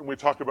Scripture and we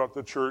talk about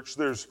the church,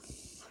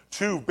 there's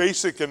two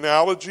basic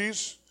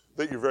analogies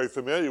that you're very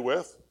familiar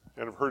with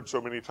and have heard so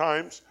many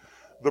times.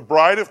 The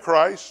bride of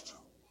Christ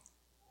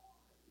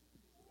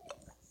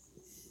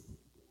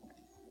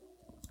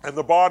and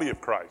the body of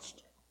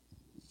Christ.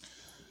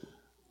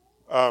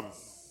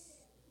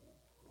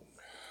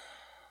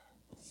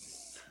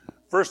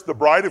 First, the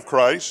bride of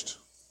Christ.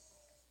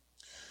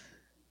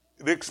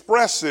 It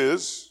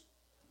expresses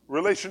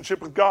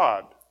relationship with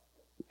God.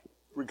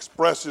 It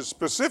expresses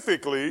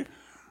specifically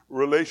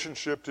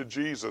relationship to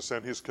Jesus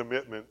and his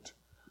commitment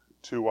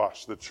to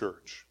us, the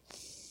church.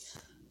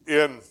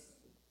 And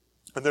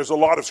there's a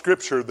lot of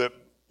scripture that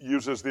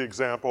uses the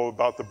example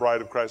about the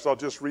bride of Christ. I'll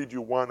just read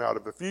you one out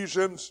of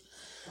Ephesians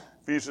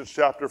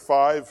chapter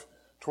 5,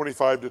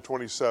 25 to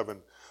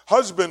 27.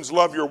 Husbands,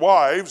 love your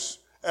wives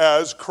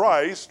as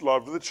Christ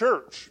loved the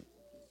church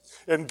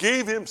and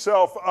gave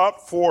himself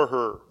up for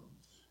her.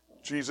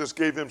 Jesus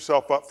gave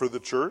himself up for the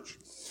church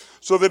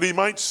so that he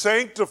might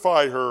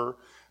sanctify her,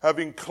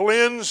 having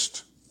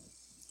cleansed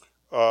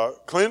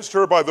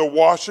her by the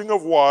washing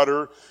of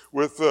water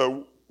with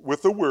the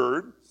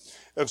word,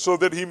 and so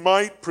that he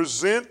might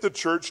present the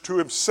church to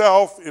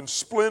himself in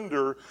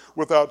splendor,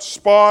 without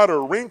spot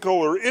or wrinkle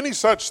or any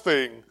such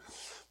thing,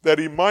 that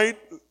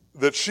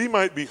she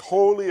might be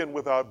holy and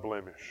without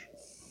blemish.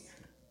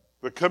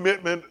 The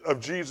commitment of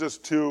Jesus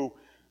to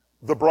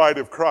the bride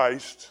of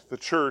Christ, the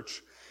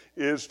church,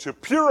 is to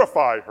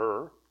purify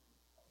her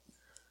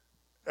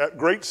at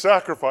great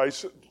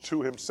sacrifice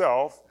to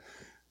himself,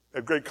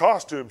 at great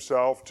cost to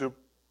himself, to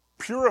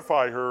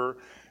purify her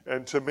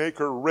and to make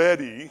her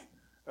ready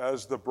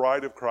as the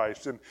bride of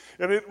Christ. And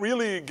it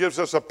really gives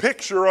us a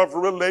picture of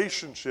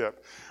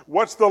relationship.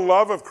 What's the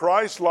love of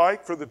Christ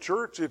like for the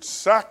church? It's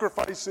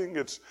sacrificing,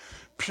 it's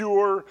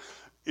pure,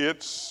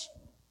 it's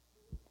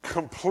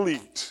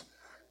complete,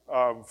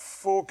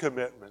 full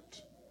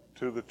commitment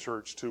to the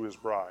church, to his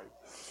bride.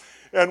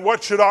 And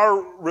what should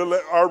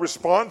our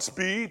response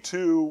be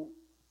to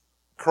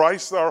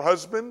Christ, our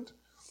husband,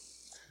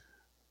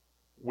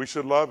 we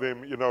should love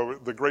him. You know,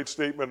 the great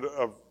statement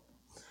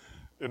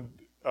in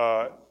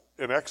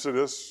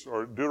Exodus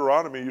or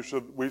Deuteronomy, you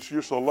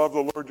shall love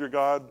the Lord your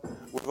God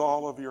with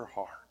all of your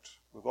heart,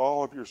 with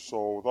all of your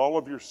soul, with all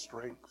of your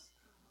strength.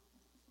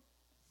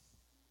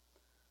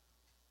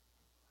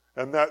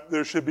 And that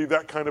there should be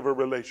that kind of a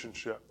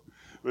relationship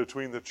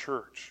between the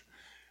church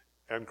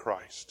and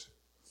Christ.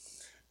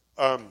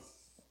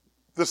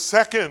 The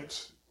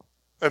second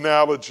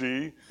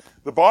analogy,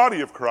 the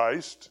body of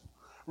Christ,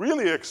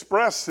 really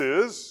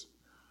expresses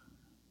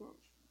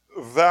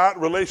that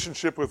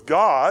relationship with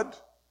God,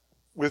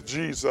 with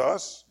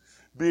Jesus,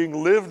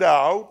 being lived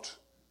out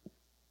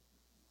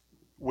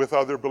with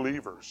other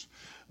believers.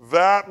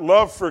 That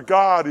love for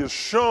God is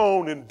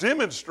shown and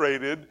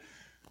demonstrated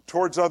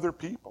towards other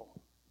people,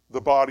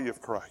 the body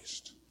of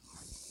Christ.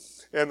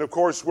 And of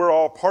course, we're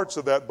all parts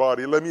of that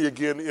body. Let me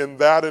again, in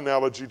that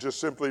analogy, just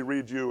simply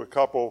read you a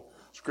couple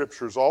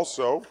scriptures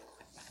also.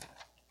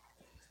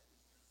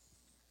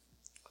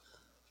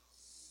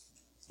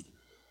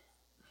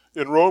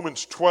 In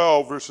Romans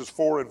 12, verses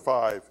 4 and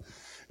 5.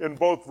 In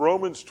both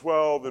Romans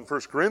 12 and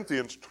 1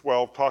 Corinthians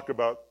 12 talk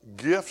about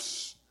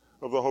gifts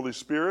of the Holy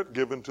Spirit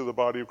given to the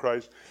body of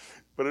Christ,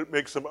 but it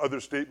makes some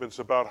other statements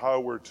about how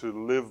we're to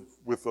live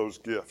with those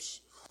gifts.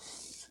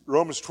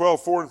 Romans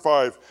 12, 4 and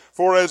 5.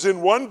 For as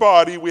in one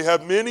body we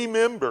have many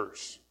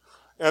members,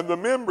 and the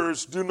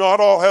members do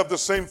not all have the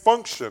same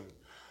function.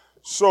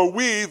 So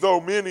we, though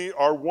many,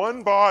 are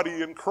one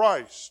body in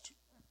Christ,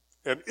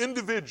 and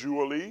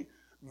individually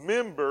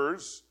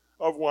members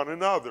of one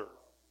another.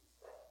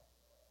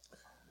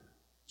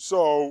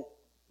 So,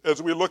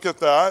 as we look at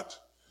that,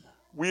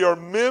 we are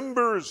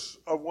members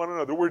of one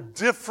another. We're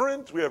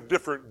different. We have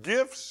different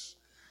gifts.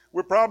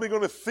 We're probably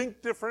going to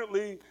think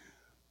differently.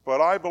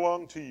 But I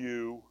belong to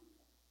you,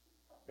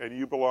 and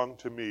you belong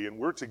to me, and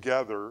we're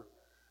together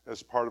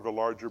as part of a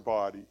larger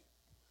body.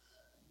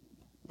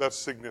 That's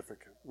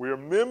significant. We are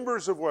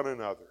members of one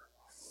another.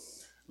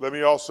 Let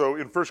me also,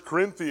 in 1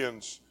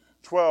 Corinthians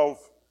 12,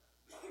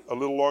 a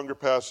little longer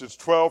passage,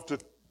 12 to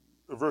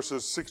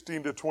verses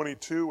 16 to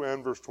 22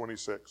 and verse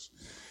 26.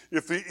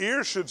 If the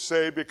ear should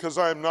say, because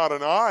I am not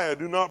an eye, I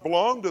do not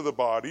belong to the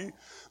body,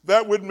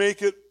 that would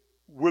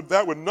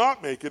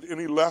not make it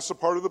any less a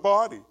part of the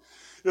body.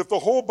 If the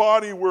whole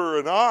body were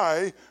an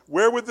eye,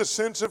 where would the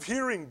sense of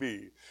hearing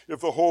be?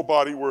 If the whole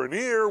body were an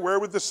ear, where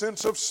would the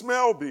sense of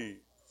smell be?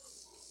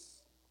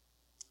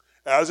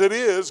 As it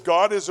is,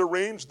 God has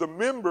arranged the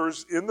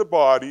members in the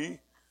body,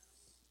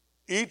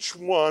 each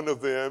one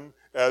of them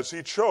as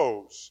he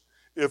chose.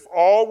 If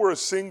all were a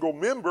single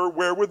member,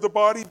 where would the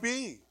body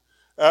be?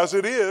 As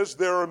it is,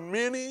 there are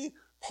many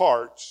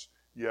parts,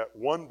 yet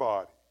one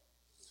body.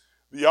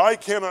 The eye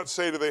cannot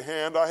say to the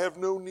hand, I have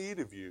no need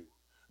of you.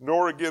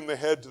 Nor again the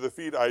head to the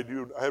feet, I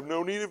have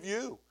no need of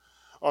you.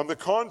 On the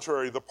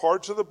contrary, the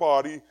parts of the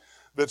body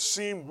that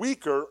seem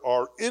weaker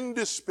are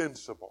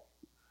indispensable.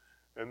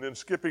 And then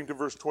skipping to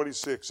verse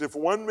 26, if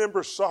one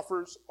member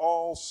suffers,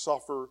 all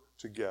suffer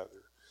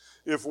together.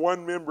 If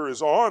one member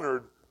is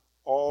honored,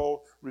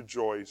 all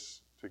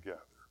rejoice together.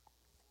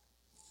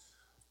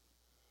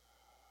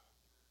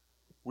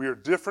 We are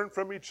different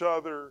from each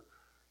other,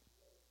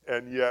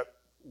 and yet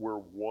we're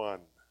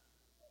one.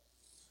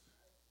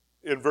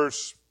 In 1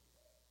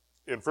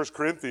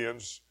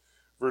 Corinthians,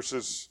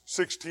 verses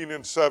 16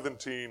 and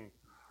 17,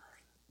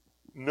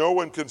 no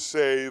one can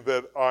say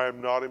that I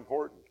am not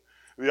important.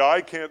 The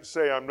eye can't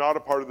say I'm not a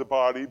part of the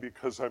body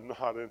because I'm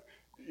not an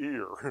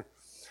ear.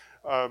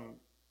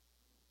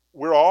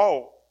 We're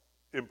all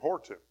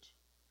important.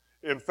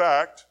 In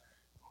fact,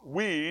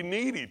 we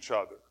need each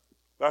other.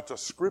 That's a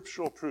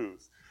scriptural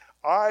truth.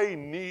 I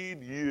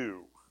need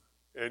you,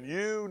 and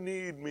you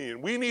need me,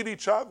 and we need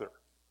each other.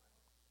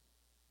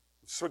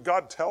 So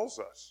God tells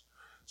us.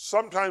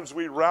 Sometimes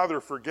we rather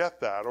forget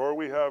that, or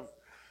we have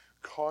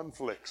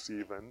conflicts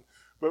even,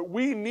 but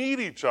we need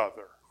each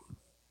other.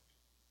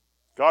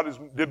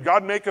 Did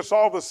God make us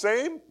all the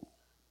same?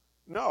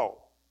 No.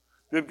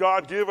 Did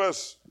God give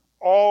us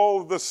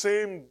all the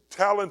same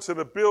talents and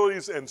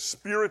abilities and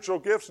spiritual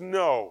gifts?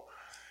 No.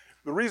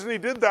 The reason he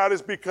did that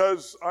is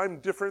because I'm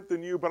different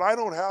than you, but I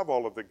don't have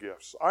all of the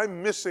gifts.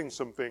 I'm missing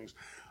some things.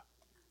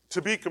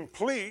 To be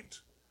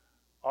complete,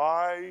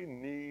 I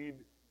need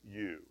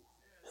you.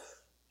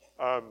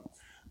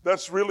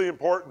 That's really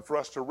important for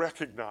us to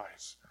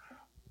recognize.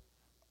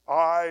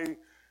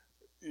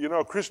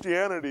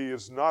 Christianity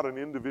is not an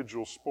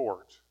individual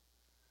sport.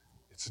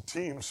 It's a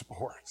team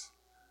sport.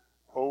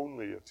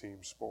 Only a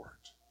team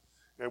sport.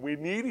 And we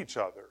need each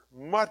other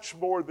much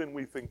more than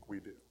we think we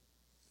do.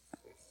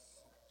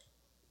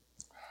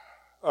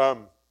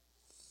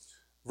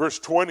 Verse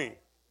 20.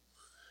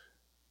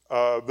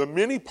 The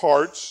many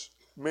parts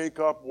make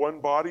up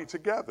one body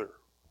together.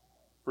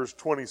 Verse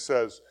 20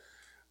 says,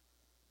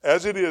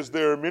 as it is,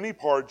 there are many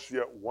parts,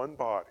 yet one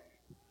body.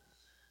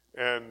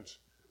 And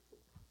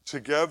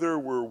together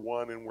we're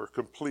one and we're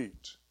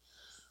complete.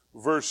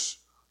 Verse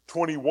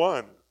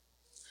 21.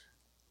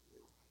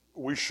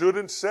 we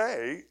shouldn't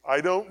say,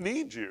 I don't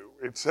need you.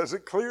 It says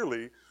it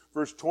clearly,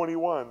 verse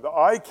 21. The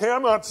eye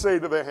cannot say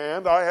to the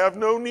hand, I have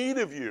no need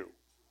of you,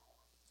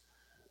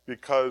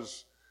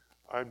 because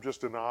I'm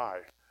just an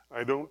eye.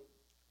 I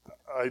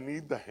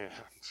need the hand.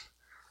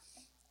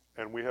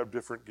 And we have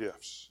different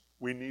gifts.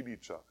 We need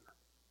each other.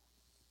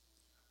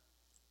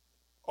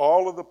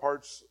 All of the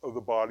parts of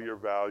the body are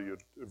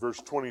valued. Verse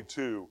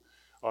 22.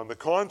 On the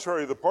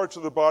contrary, the parts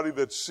of the body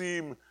that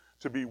seem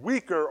to be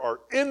weaker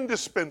are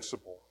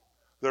indispensable.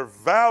 They're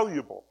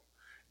valuable.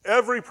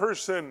 Every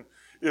person,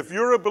 if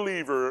you're a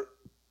believer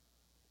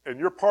and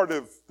you're part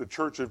of the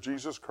Church of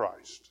Jesus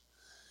Christ,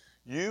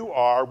 you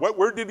are, what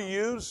word did he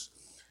use?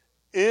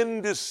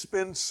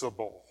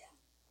 Indispensable.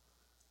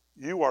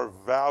 You are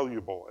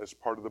valuable as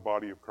part of the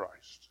body of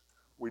Christ.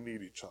 We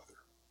need each other.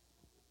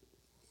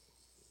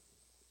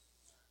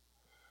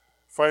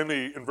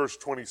 Finally, in verse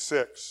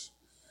 26,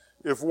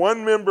 if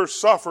one member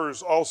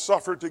suffers, all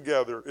suffer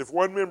together. If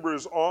one member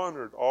is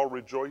honored, all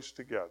rejoice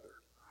together.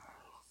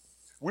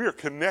 We are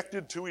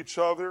connected to each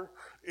other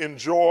in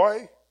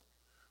joy.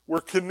 We're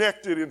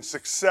connected in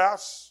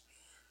success.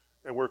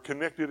 And we're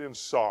connected in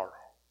sorrow.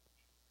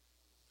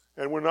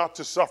 And we're not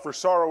to suffer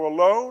sorrow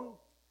alone.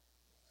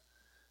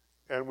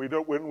 And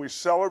when we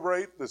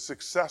celebrate the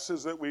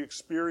successes that we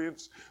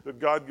experience, that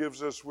God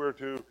gives us, we're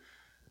to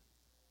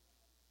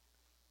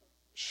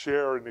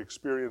share and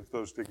experience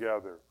those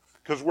together.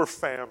 Because we're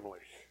family.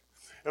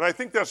 And I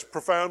think that's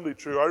profoundly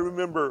true. I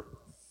remember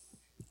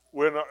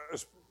when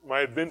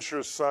my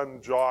adventurous son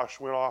Josh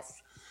went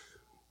off,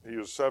 he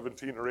was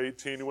 17 or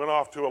 18, he went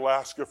off to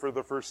Alaska for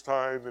the first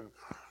time,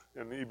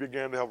 and he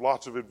began to have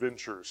lots of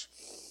adventures,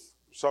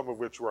 some of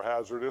which were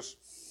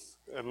hazardous,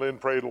 and Lynn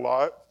prayed a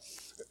lot.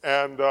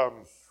 And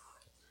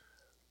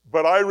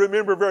but I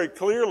remember very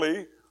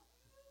clearly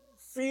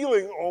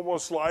feeling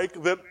almost like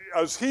that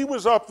as he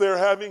was up there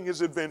having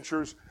his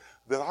adventures,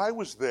 that I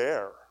was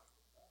there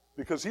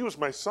because he was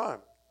my son.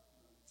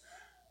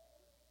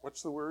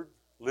 What's the word?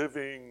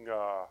 Living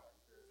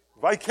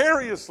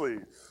vicariously.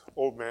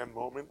 Old man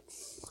moment.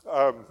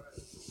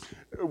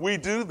 We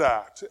do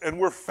that, and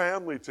we're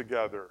family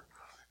together.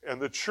 And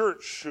the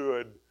church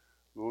should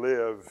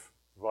live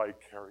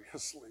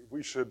vicariously.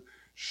 We should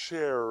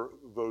share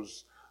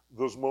those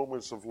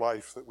moments of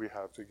life that we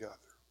have together.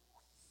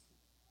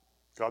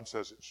 God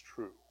says it's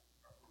true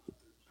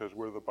because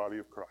we're the body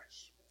of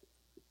Christ.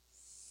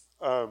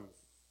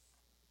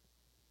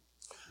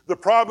 The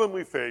problem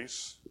we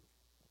face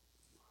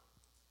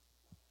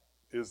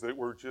is that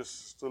we're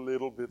just a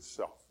little bit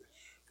selfish.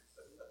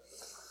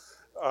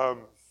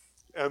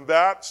 And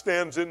that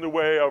stands in the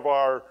way of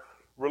our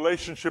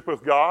relationship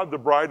with God, the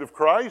bride of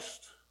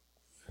Christ.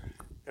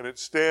 And it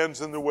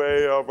stands in the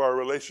way of our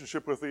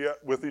relationship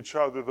with each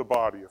other, the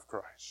body of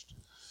Christ.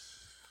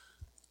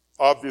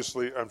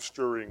 Obviously, I'm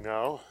stirring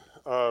now.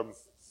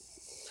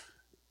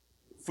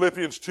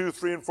 Philippians 2,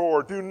 3, and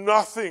 4. Do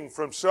nothing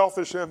from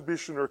selfish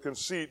ambition or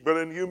conceit, but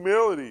in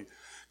humility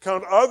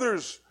count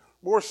others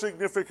more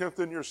significant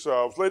than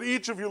yourselves. Let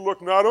each of you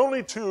look not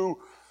only to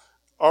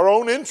our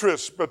own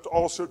interests, but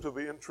also to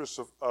the interests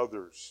of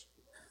others.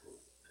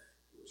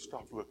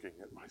 Stop looking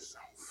at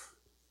myself.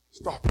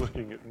 Stop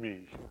looking at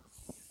me.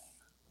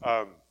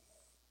 And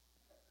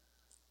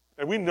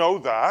we know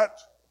that,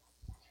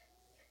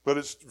 but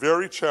it's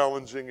very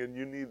challenging, and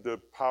you need the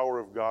power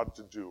of God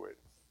to do it.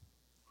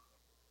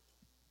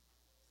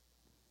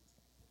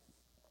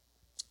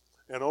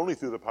 And only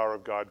through the power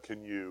of God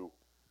can you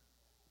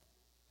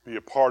be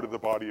a part of the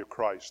body of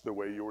Christ the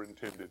way you were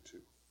intended to.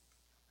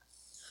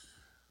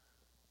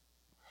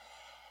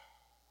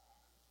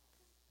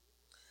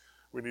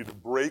 We need to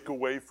break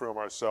away from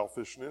our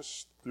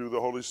selfishness through the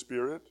Holy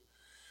Spirit.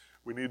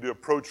 We need to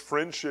approach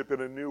friendship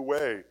in a new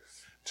way.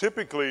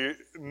 Typically,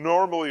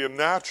 normally and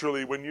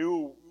naturally, when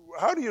you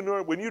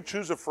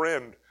choose a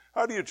friend,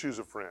 how do you choose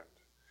a friend?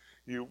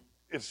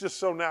 It's just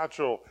so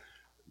natural.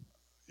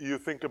 You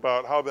think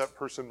about how that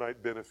person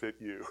might benefit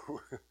you.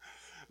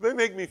 They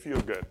make me feel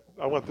good.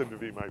 I want them to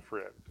be my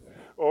friend.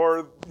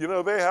 Or,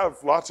 they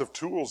have lots of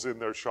tools in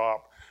their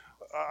shop.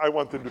 I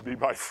want them to be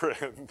my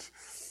friend.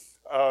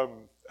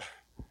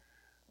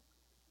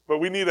 But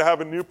we need to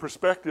have a new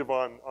perspective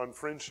on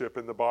friendship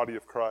in the body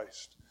of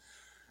Christ.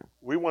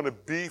 We want to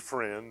be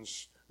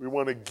friends. We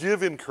want to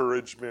give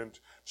encouragement,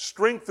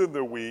 strengthen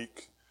the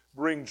weak,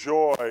 bring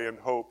joy and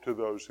hope to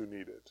those who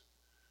need it.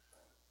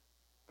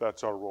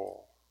 That's our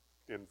role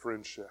in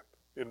friendship,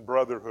 in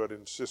brotherhood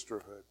and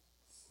sisterhood.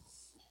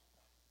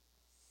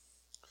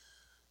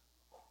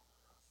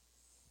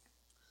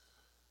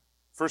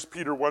 First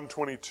Peter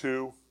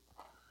 1:22,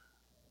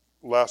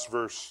 last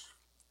verse.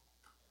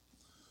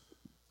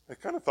 I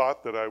kind of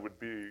thought that I would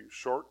be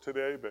short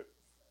today, but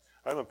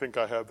I don't think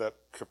I have that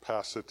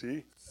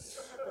capacity.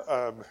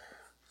 1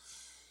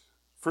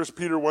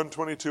 Peter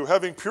 1:22,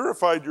 having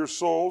purified your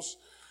souls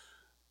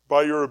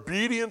by your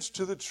obedience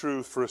to the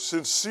truth for a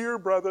sincere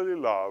brotherly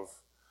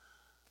love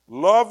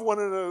one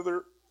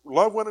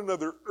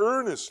another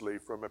earnestly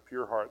from a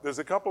pure heart. There's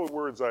a couple of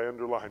words I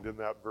underlined in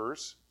that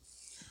verse.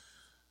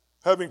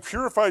 having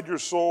purified your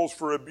souls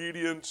for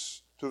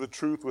obedience to the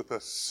truth with a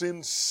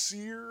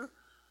sincere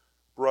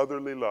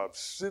brotherly love.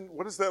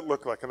 What does that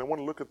look like? And I want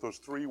to look at those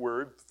three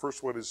words. The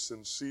first one is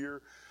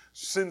sincere.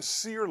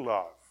 Sincere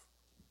love.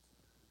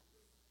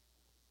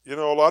 You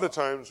know, a lot of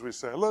times we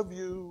say, I love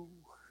you.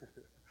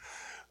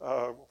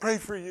 Pray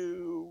for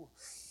you.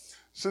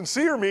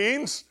 Sincere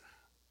means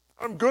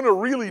I'm going to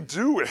really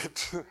do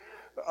it.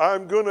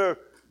 I'm going to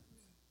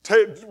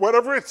take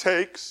whatever it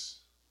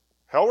takes,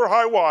 hell or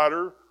high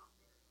water,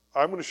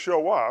 I'm going to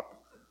show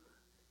up.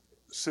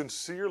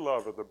 Sincere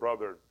love of the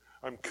brother.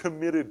 I'm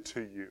committed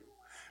to you.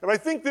 And I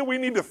think that we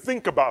need to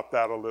think about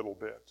that a little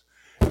bit.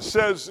 It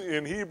says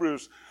in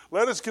Hebrews,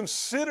 let us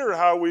consider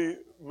how we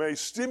may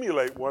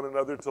stimulate one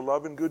another to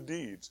love and good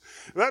deeds.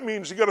 And that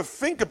means you got to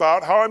think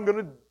about how I'm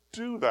going to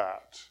do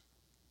that.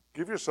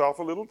 Give yourself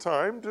a little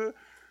time to,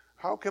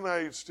 how can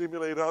I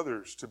stimulate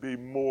others to be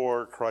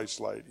more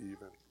Christ-like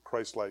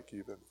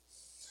even?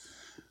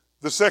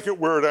 The second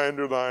word I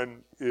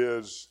underline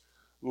is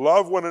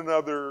love one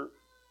another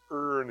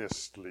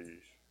earnestly.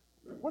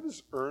 What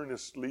does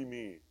earnestly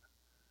mean?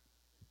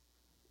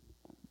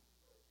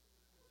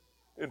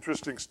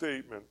 Interesting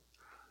statement.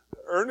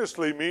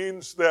 Earnestly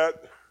means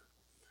that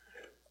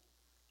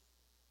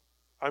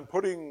I'm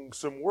putting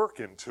some work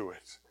into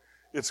it.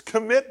 It's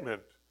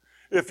commitment.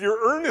 If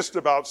you're earnest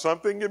about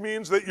something, it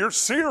means that you're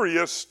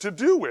serious to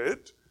do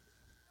it.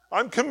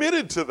 I'm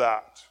committed to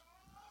that.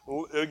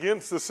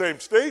 Against the same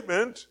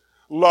statement,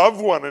 love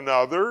one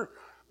another,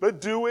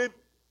 but do it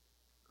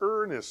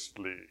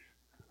earnestly.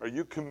 Are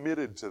you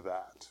committed to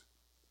that?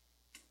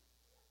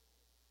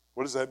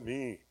 What does that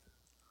mean?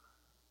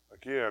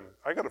 Again,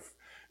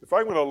 if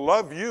I'm going to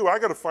love you, I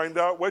got to find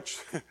out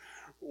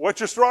what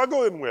you're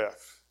struggling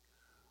with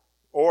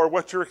or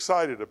what you're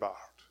excited about.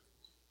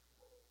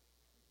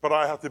 But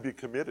I have to be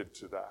committed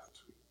to that.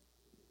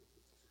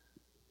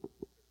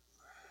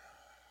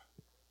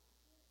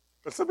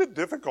 It's a bit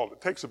difficult.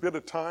 It takes a bit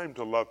of time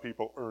to love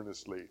people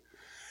earnestly.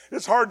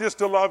 It's hard just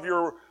to love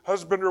your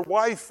husband or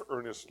wife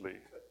earnestly.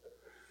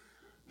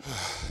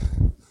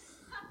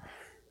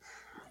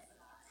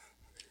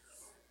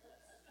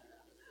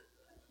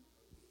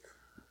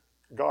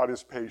 God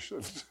is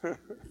patient.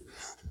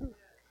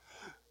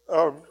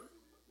 And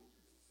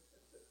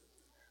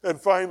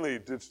finally,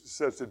 it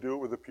says to do it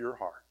with a pure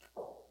heart.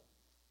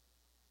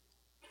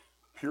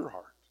 Pure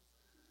heart.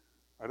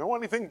 I don't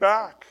want anything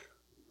back.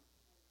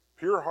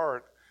 Pure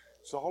heart.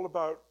 It's all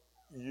about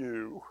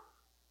you.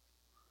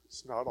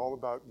 It's not all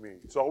about me.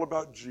 It's all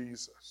about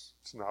Jesus.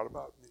 It's not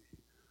about me.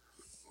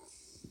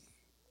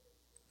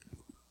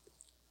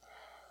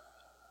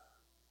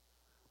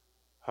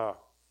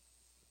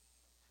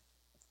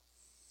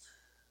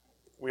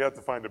 We have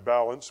to find a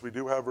balance. We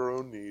do have our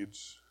own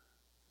needs.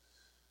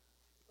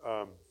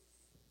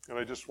 And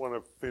I just want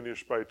to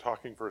finish by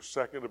talking for a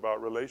second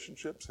about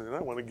relationships, and then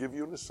I want to give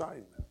you an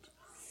assignment.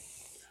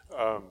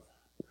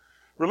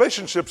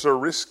 Relationships are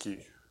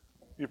risky.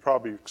 You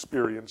probably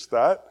experienced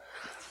that.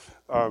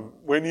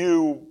 When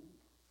you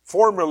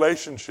form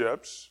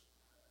relationships,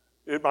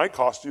 it might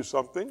cost you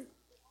something.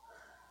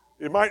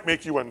 It might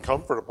make you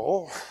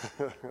uncomfortable.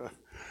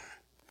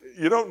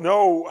 You don't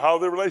know how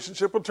the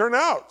relationship will turn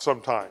out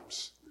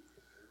sometimes.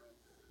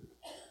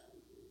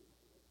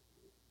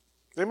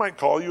 They might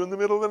call you in the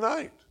middle of the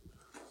night.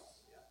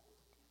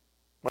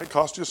 Might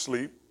cost you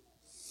sleep.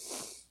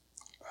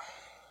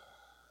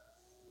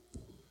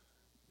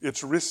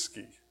 It's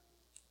risky.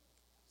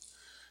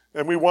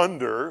 And we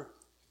wonder,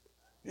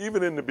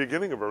 even in the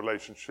beginning of a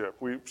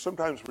relationship,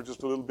 sometimes we're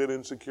just a little bit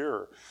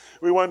insecure.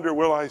 We wonder,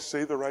 will I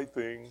say the right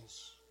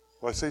things?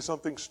 Will I say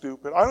something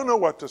stupid? I don't know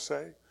what to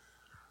say.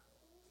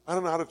 I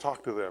don't know how to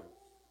talk to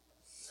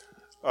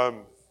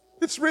them.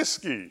 It's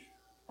risky.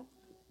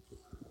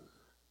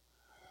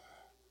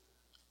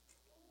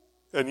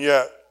 And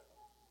yet,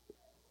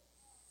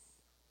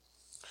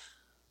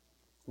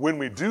 when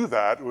we do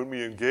that, when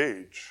we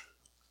engage,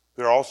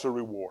 there are also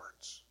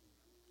rewards.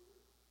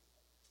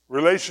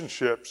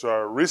 Relationships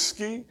are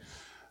risky,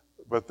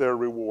 but they're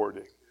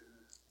rewarding.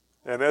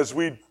 And as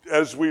we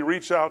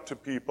reach out to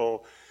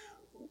people,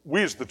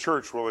 we as the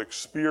church will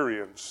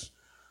experience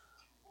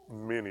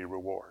many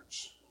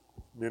rewards.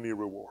 Many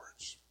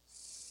rewards.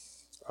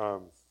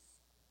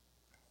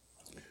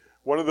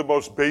 One of the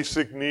most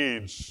basic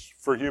needs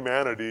for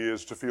humanity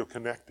is to feel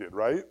connected,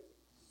 right?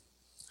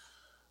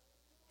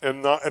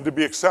 And to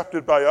be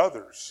accepted by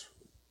others.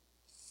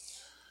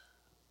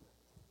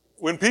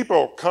 When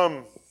people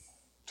come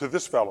to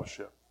this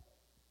fellowship,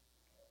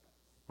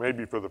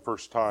 maybe for the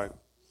first time,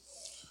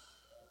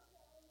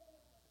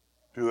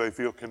 do they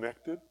feel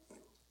connected?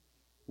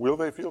 Will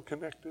they feel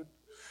connected?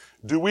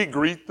 Do we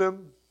greet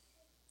them?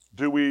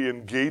 Do we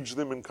engage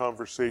them in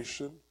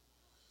conversation?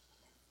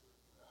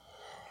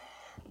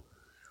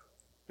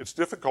 It's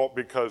difficult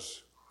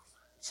because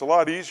it's a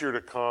lot easier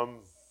to come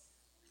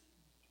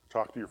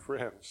talk to your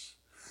friends.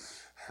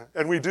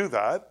 And we do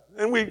that.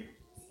 And we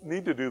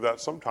need to do that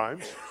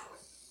sometimes.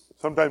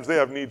 Sometimes they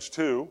have needs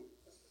too.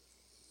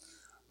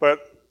 But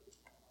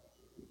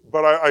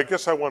But I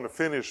guess I want to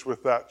finish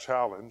with that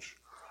challenge.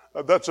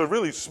 That's a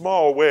really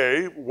small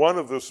way, one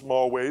of the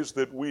small ways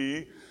that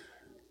we,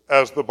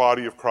 as the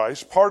body of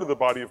Christ, part of the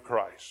body of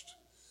Christ,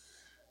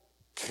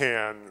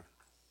 can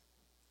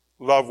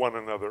love one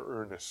another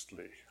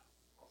earnestly.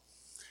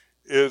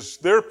 Is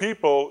there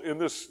people in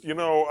this,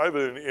 I've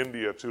been in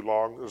India too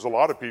long. There's a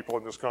lot of people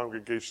in this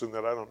congregation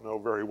that I don't know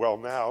very well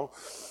now.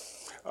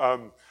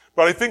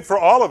 But I think for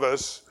all of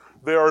us,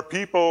 there are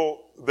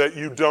people that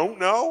you don't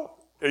know,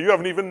 and you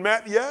haven't even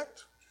met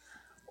yet,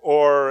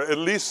 or at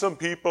least some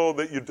people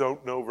that you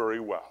don't know very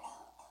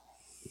well.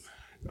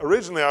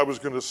 Originally, I was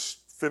going to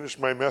finish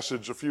my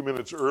message a few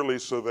minutes early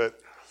so that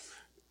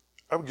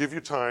I would give you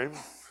time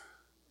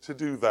to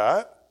do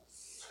that.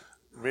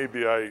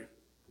 Maybe I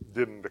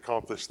didn't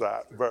accomplish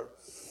that.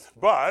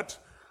 But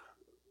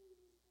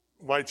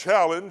my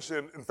challenge,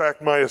 and in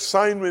fact my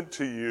assignment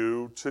to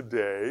you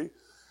today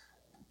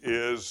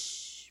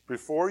is,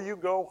 before you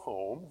go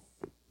home,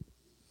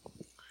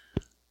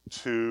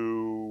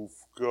 to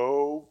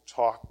go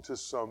talk to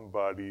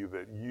somebody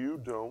that you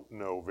don't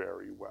know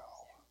very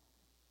well.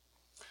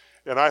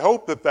 And I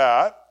hope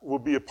that will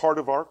be a part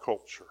of our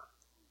culture,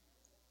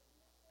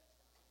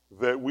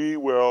 that we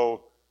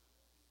will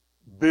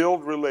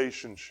build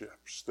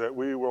relationships, that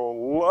we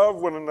will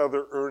love one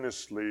another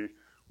earnestly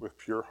with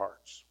pure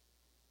hearts.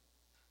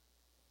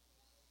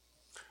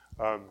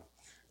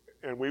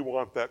 And we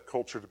want that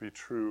culture to be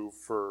true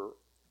for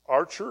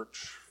our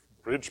church,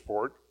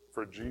 Bridgeport,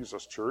 for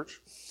Jesus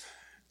Church,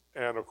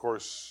 and of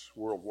course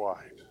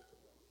worldwide,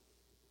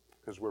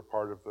 because we're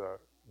part of the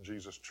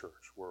Jesus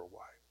Church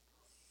worldwide.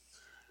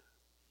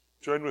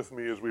 Join with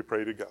me as we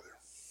pray together.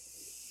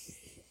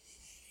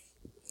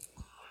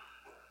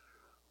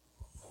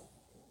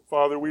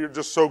 Father, we are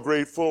just so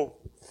grateful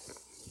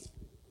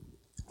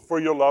for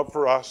your love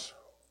for us.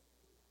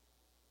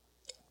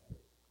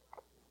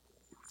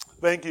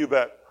 Thank you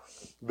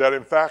that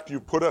in fact you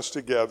put us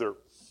together.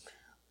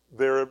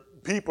 There are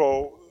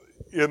people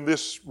in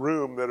this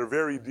room that are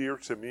very dear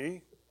to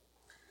me.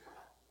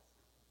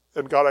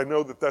 And God, I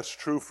know that that's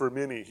true for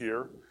many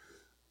here.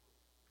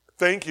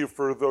 Thank you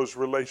for those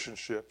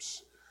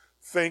relationships.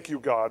 Thank you,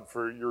 God,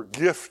 for your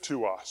gift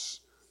to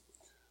us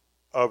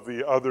of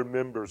the other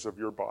members of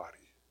your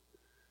body.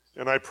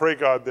 And I pray,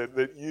 God,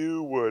 that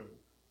you would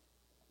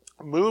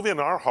move in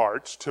our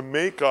hearts to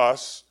make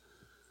us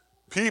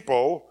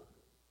people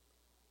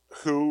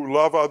who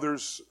love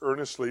others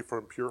earnestly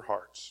from pure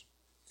hearts.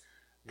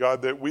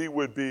 God, that we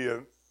would be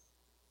a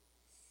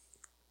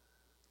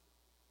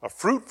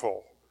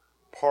fruitful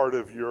part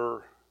of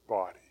your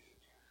body.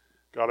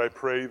 God, I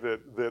pray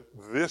that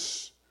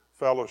this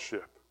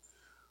fellowship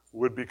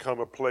would become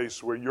a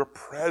place where your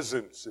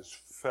presence is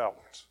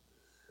felt.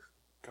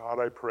 God,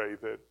 I pray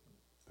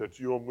that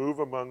you'll move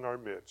among our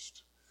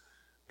midst.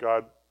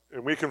 God,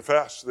 and we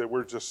confess that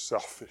we're just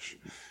selfish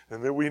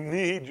and that we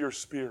need your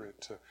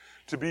Spirit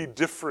to be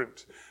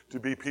different, to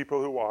be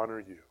people who honor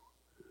you.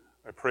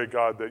 I pray,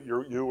 God, that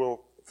you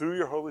will, through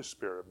your Holy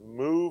Spirit,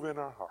 move in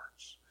our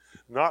hearts,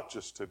 not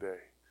just today,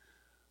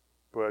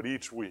 but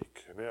each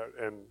week,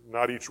 and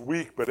not each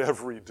week, but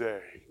every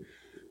day.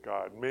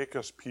 God, make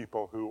us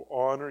people who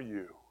honor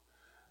you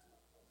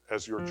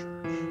as your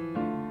church.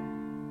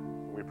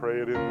 We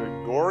pray it in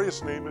the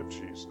glorious name of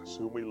Jesus,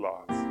 whom we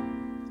love.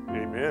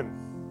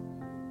 Amen.